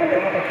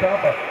Papa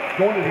Chapa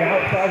going to the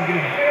outside and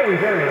getting very,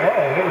 very low.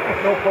 There was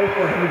just no place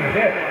for him to be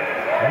hit.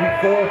 And he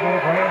scores on a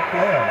grand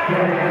slam.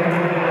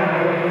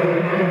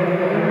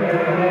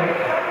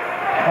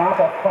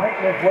 Papa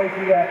fighting his way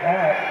through that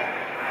pack.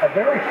 A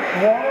very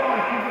strong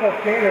physical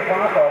skater,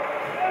 Papa.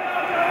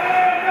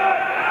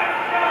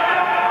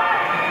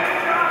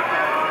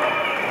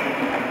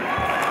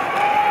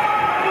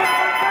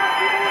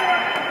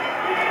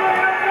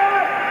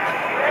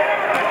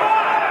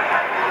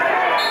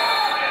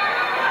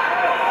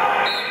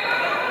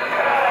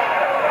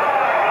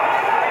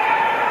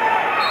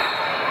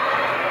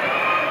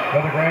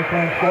 Another grand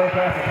slam score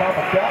pass to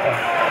Papa Chapa.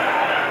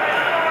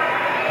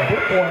 At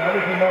this point, I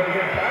think he might be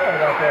getting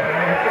tired out there,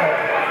 man.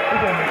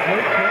 He's in a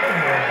great game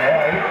here.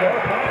 Yeah, he's so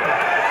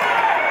confident.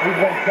 He's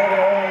been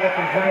chugging along this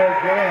entire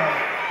jam.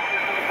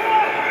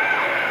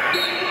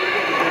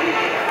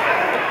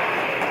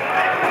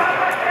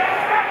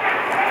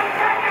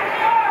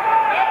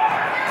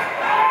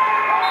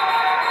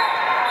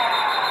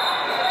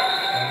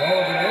 And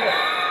that'll be it.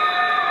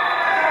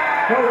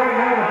 So right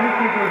now the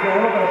Beekeepers are a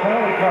little bit of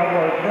penalty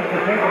trouble. Mr.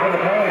 Tinker's in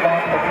the penalty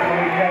box, but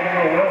he's having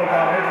no wills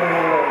on his way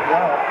over as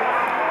well.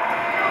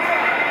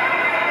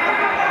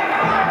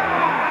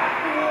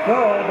 So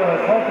the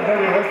Tulsa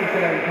Baby Rookies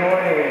can enjoy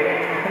a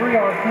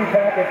 3-on-2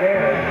 pack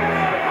advantage.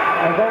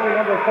 As only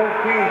number 13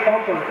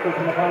 Thumpers is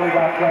in the penalty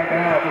box right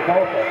now for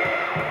Tulsa.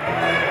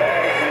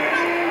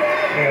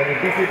 And the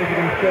Beekeepers are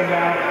going to send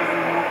out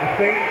the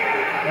state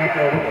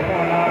after what's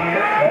going on here.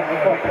 That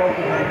looks like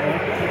Tulsa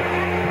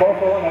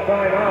Tulsa on the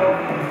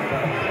timeout.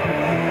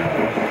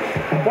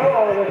 So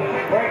this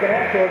break and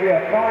action will be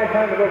a fine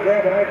time to go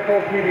grab an ice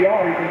cold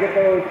PBR. You can get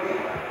those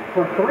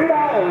for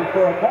 $3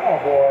 for a tall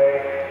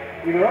boy,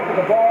 either up at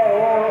the bar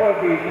or at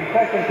the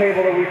concession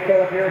table that we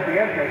set up here at the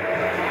entrance.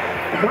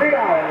 $3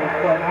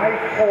 for an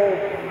ice cold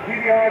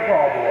PBR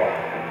tall boy.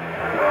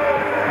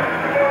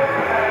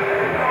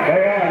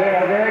 They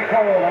are very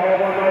cold. I have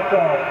one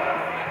myself.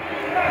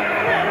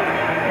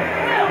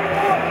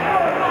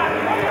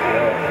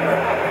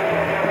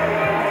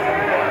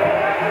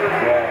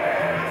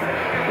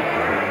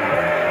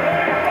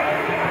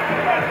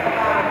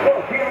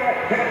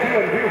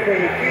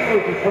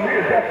 Is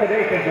premier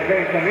destinations of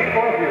James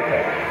Meanwhile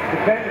Piercing. The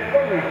 10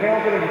 friendly,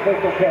 talented, and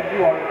social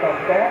tattoo artists on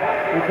staff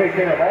will take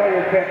care of all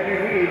your tattoo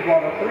needs, while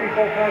the 3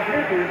 full-time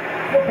piercers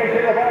will take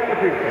care of all your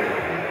piercings.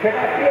 Check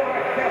out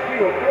TRX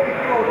Tattoo at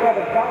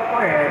 4207 South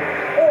Miami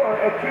or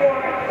at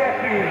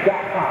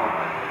TRXTattoo.com.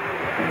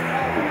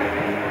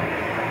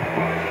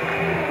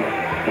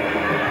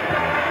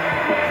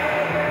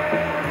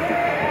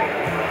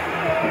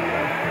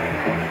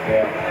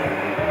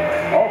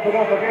 Also,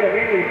 don't forget,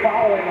 immediately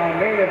following our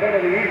main event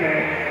of the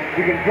evening,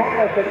 you can join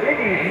us at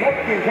Iggy's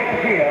Mexican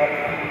Cantina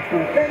for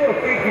the St. Louis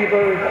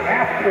Beekeepers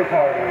after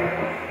party.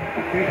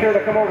 Be sure to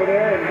come over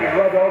there and you can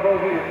rub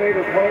elbows with your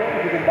favorite players.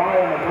 You can buy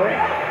them a drink,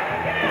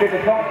 get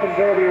to talk some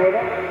dirty with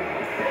them.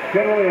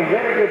 Generally a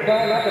very good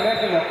time, not to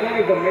mention the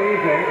food is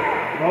amazing.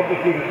 Love the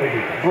food at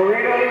Iggy's.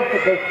 Burritos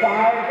the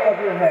size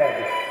of your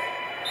head.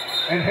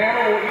 And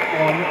Hannah will eat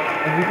one,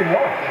 and you can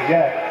watch.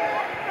 Yes.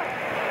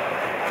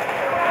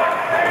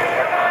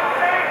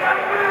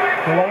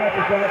 The lineup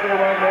is out there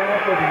right now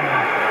for the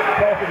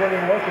Tulsa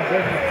Burning Western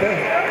Business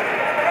State.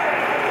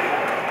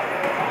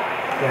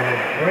 So,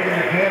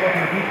 regular camera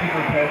for the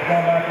Beekeepers has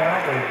gone back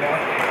out. They've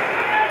got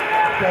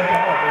sent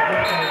out.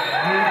 They're just going to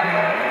move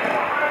him.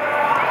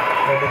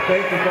 And the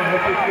State is going to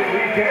look at the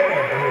lead camera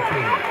for his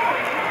team.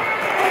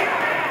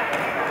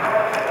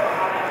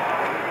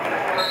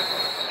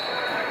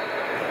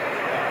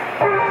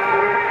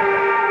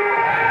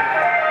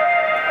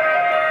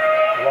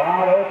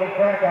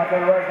 Track out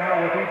there right now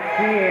with each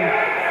team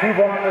 2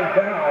 blockers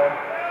down.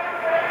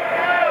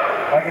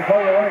 I can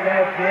tell you right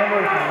now,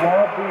 jammers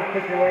love these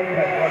situations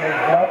when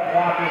there's left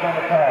blockers on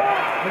the track.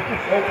 This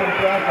is open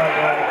track right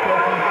now. The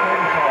Tulsa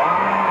State is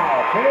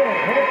wow, big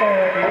hit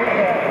there at the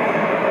end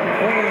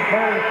between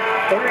turns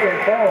 3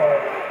 and 4.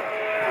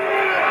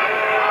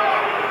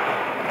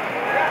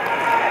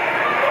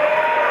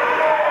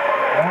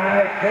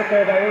 Nice hit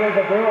there by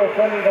Uza Brule,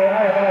 sending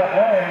Goliath out of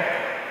play.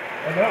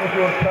 And that was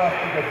really tough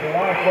because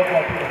Goliath looked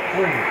like he was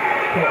free.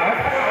 So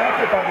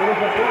after that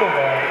Uza Brule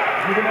there,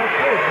 even though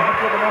free, not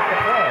good enough to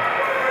play.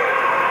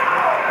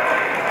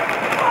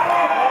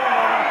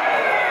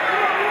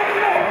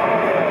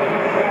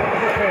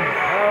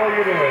 How are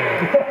you doing?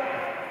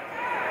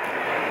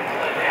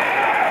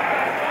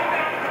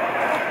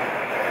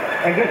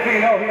 And just so you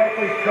know, he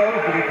actually chose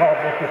to be called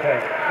Mr.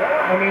 Pink. Well,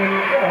 I mean,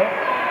 you know.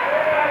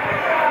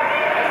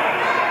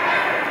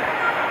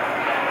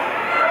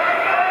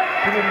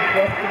 He didn't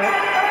question it.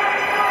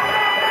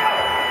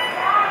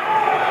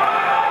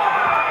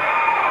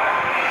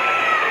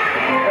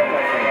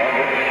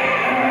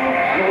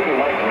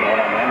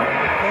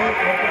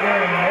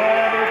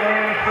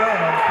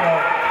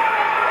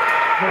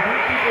 The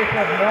beekeepers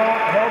have not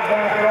held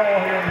back at all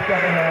here in the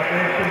second half.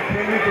 They've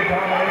continued to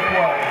dominate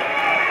play.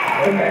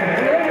 And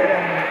they're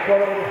on an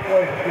incredible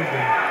display this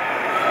evening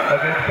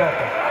against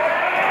Tulsa.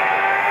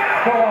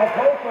 So while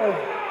Tulsa's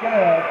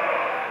going to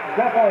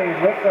definitely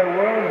lick their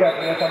wounds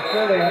after this, I'm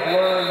sure they have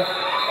learned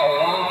a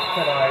lot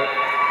tonight.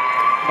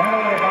 Not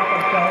only about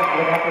themselves,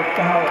 but about their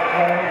style of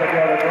play. They'll be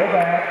able to go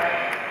back,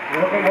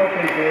 look at what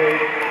they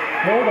did,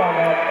 build on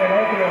that, and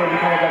ultimately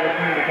become a better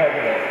team because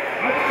of it.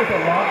 I think there's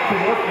a lot to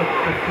work with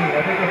this team.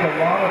 I think there's a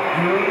lot of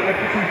good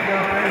execution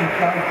out there. These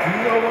guys do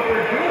know what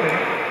they're doing.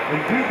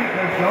 They've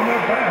done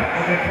their best,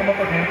 but they come up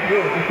against you.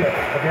 It's just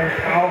a very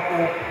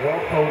powerful,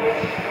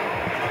 well-coached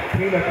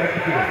team that's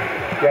executing.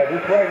 Yeah,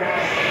 this right now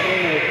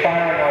team is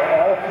firing on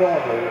all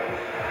cylinders,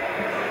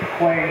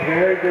 playing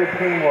very good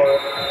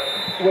teamwork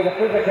with a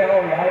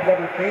physicality I've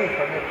never seen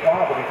from this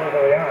squad, to be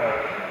perfectly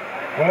honest.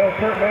 Well,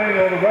 Kurt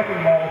Manuel, the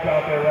wrecking ball's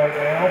out there right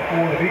now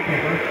for the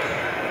beekeepers.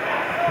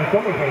 And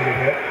someone's going to get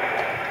hit.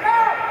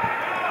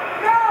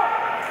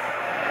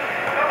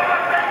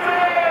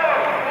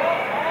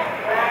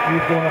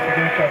 He's going up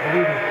against, I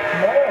believe,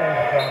 Smalls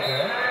is out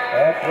there.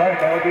 That's right.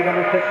 That would be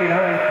number 69,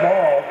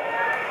 Smalls.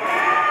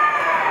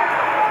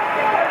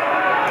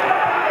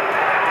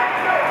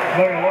 I'm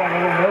not going to lie, I'm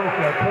a little nervous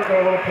there. Kurt got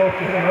a little close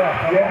to hitting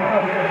up.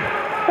 Yeah.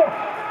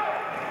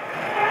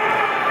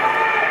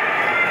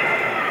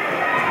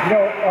 You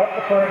know,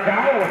 for a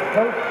guy with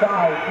Kurt's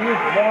size, he is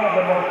one of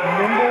the most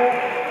nimble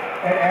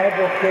and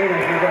agile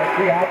skaters you're going to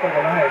see out there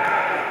tonight.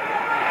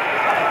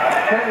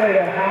 Certainly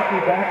that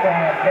hockey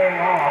background paying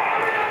off.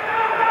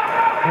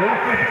 Very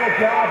physical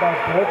job by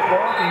both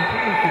blocking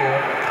teams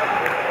here.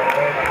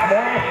 And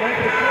Smalls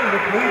makes it through the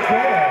clean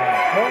down.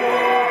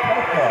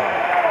 Tulsa.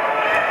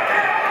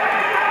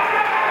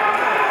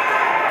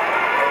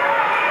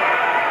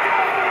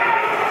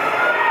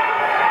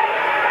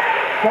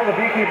 So the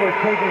beekeepers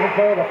taking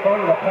control of the front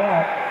of the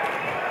pack.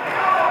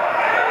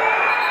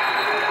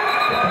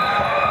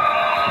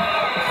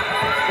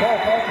 Well,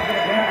 Tulsa's going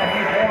to grab a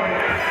few points.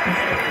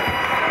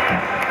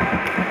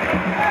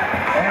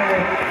 And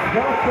with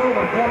just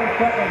over 20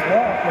 seconds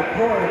left, the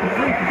score is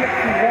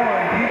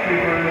 361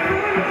 beekeepers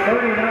to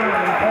 39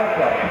 in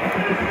Tulsa.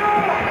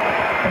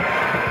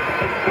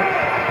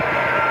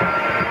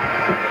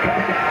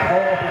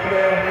 Paul is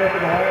there here for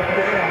the last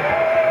game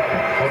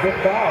of this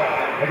bout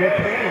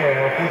against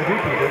Hanwell for the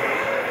beekeepers.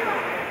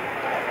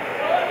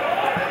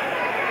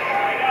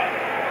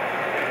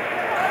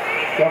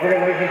 Don't forget,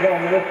 ladies and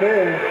gentlemen, this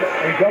is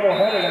a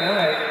doubleheader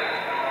tonight,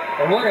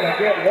 and we're going to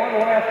get one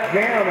last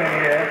jam in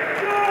here.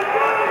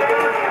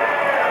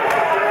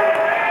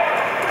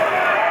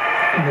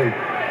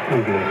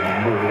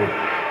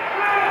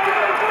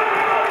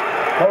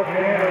 Both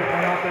Sanders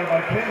went out there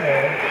by 10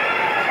 men.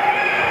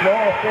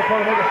 Small still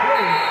trying to make a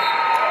three.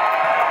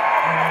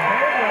 And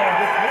Hanwell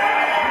just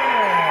leads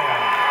him.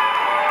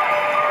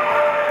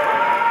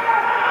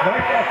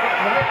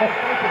 Nice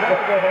offensive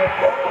effort by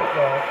Small,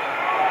 though,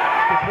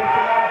 to push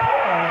it out of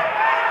play.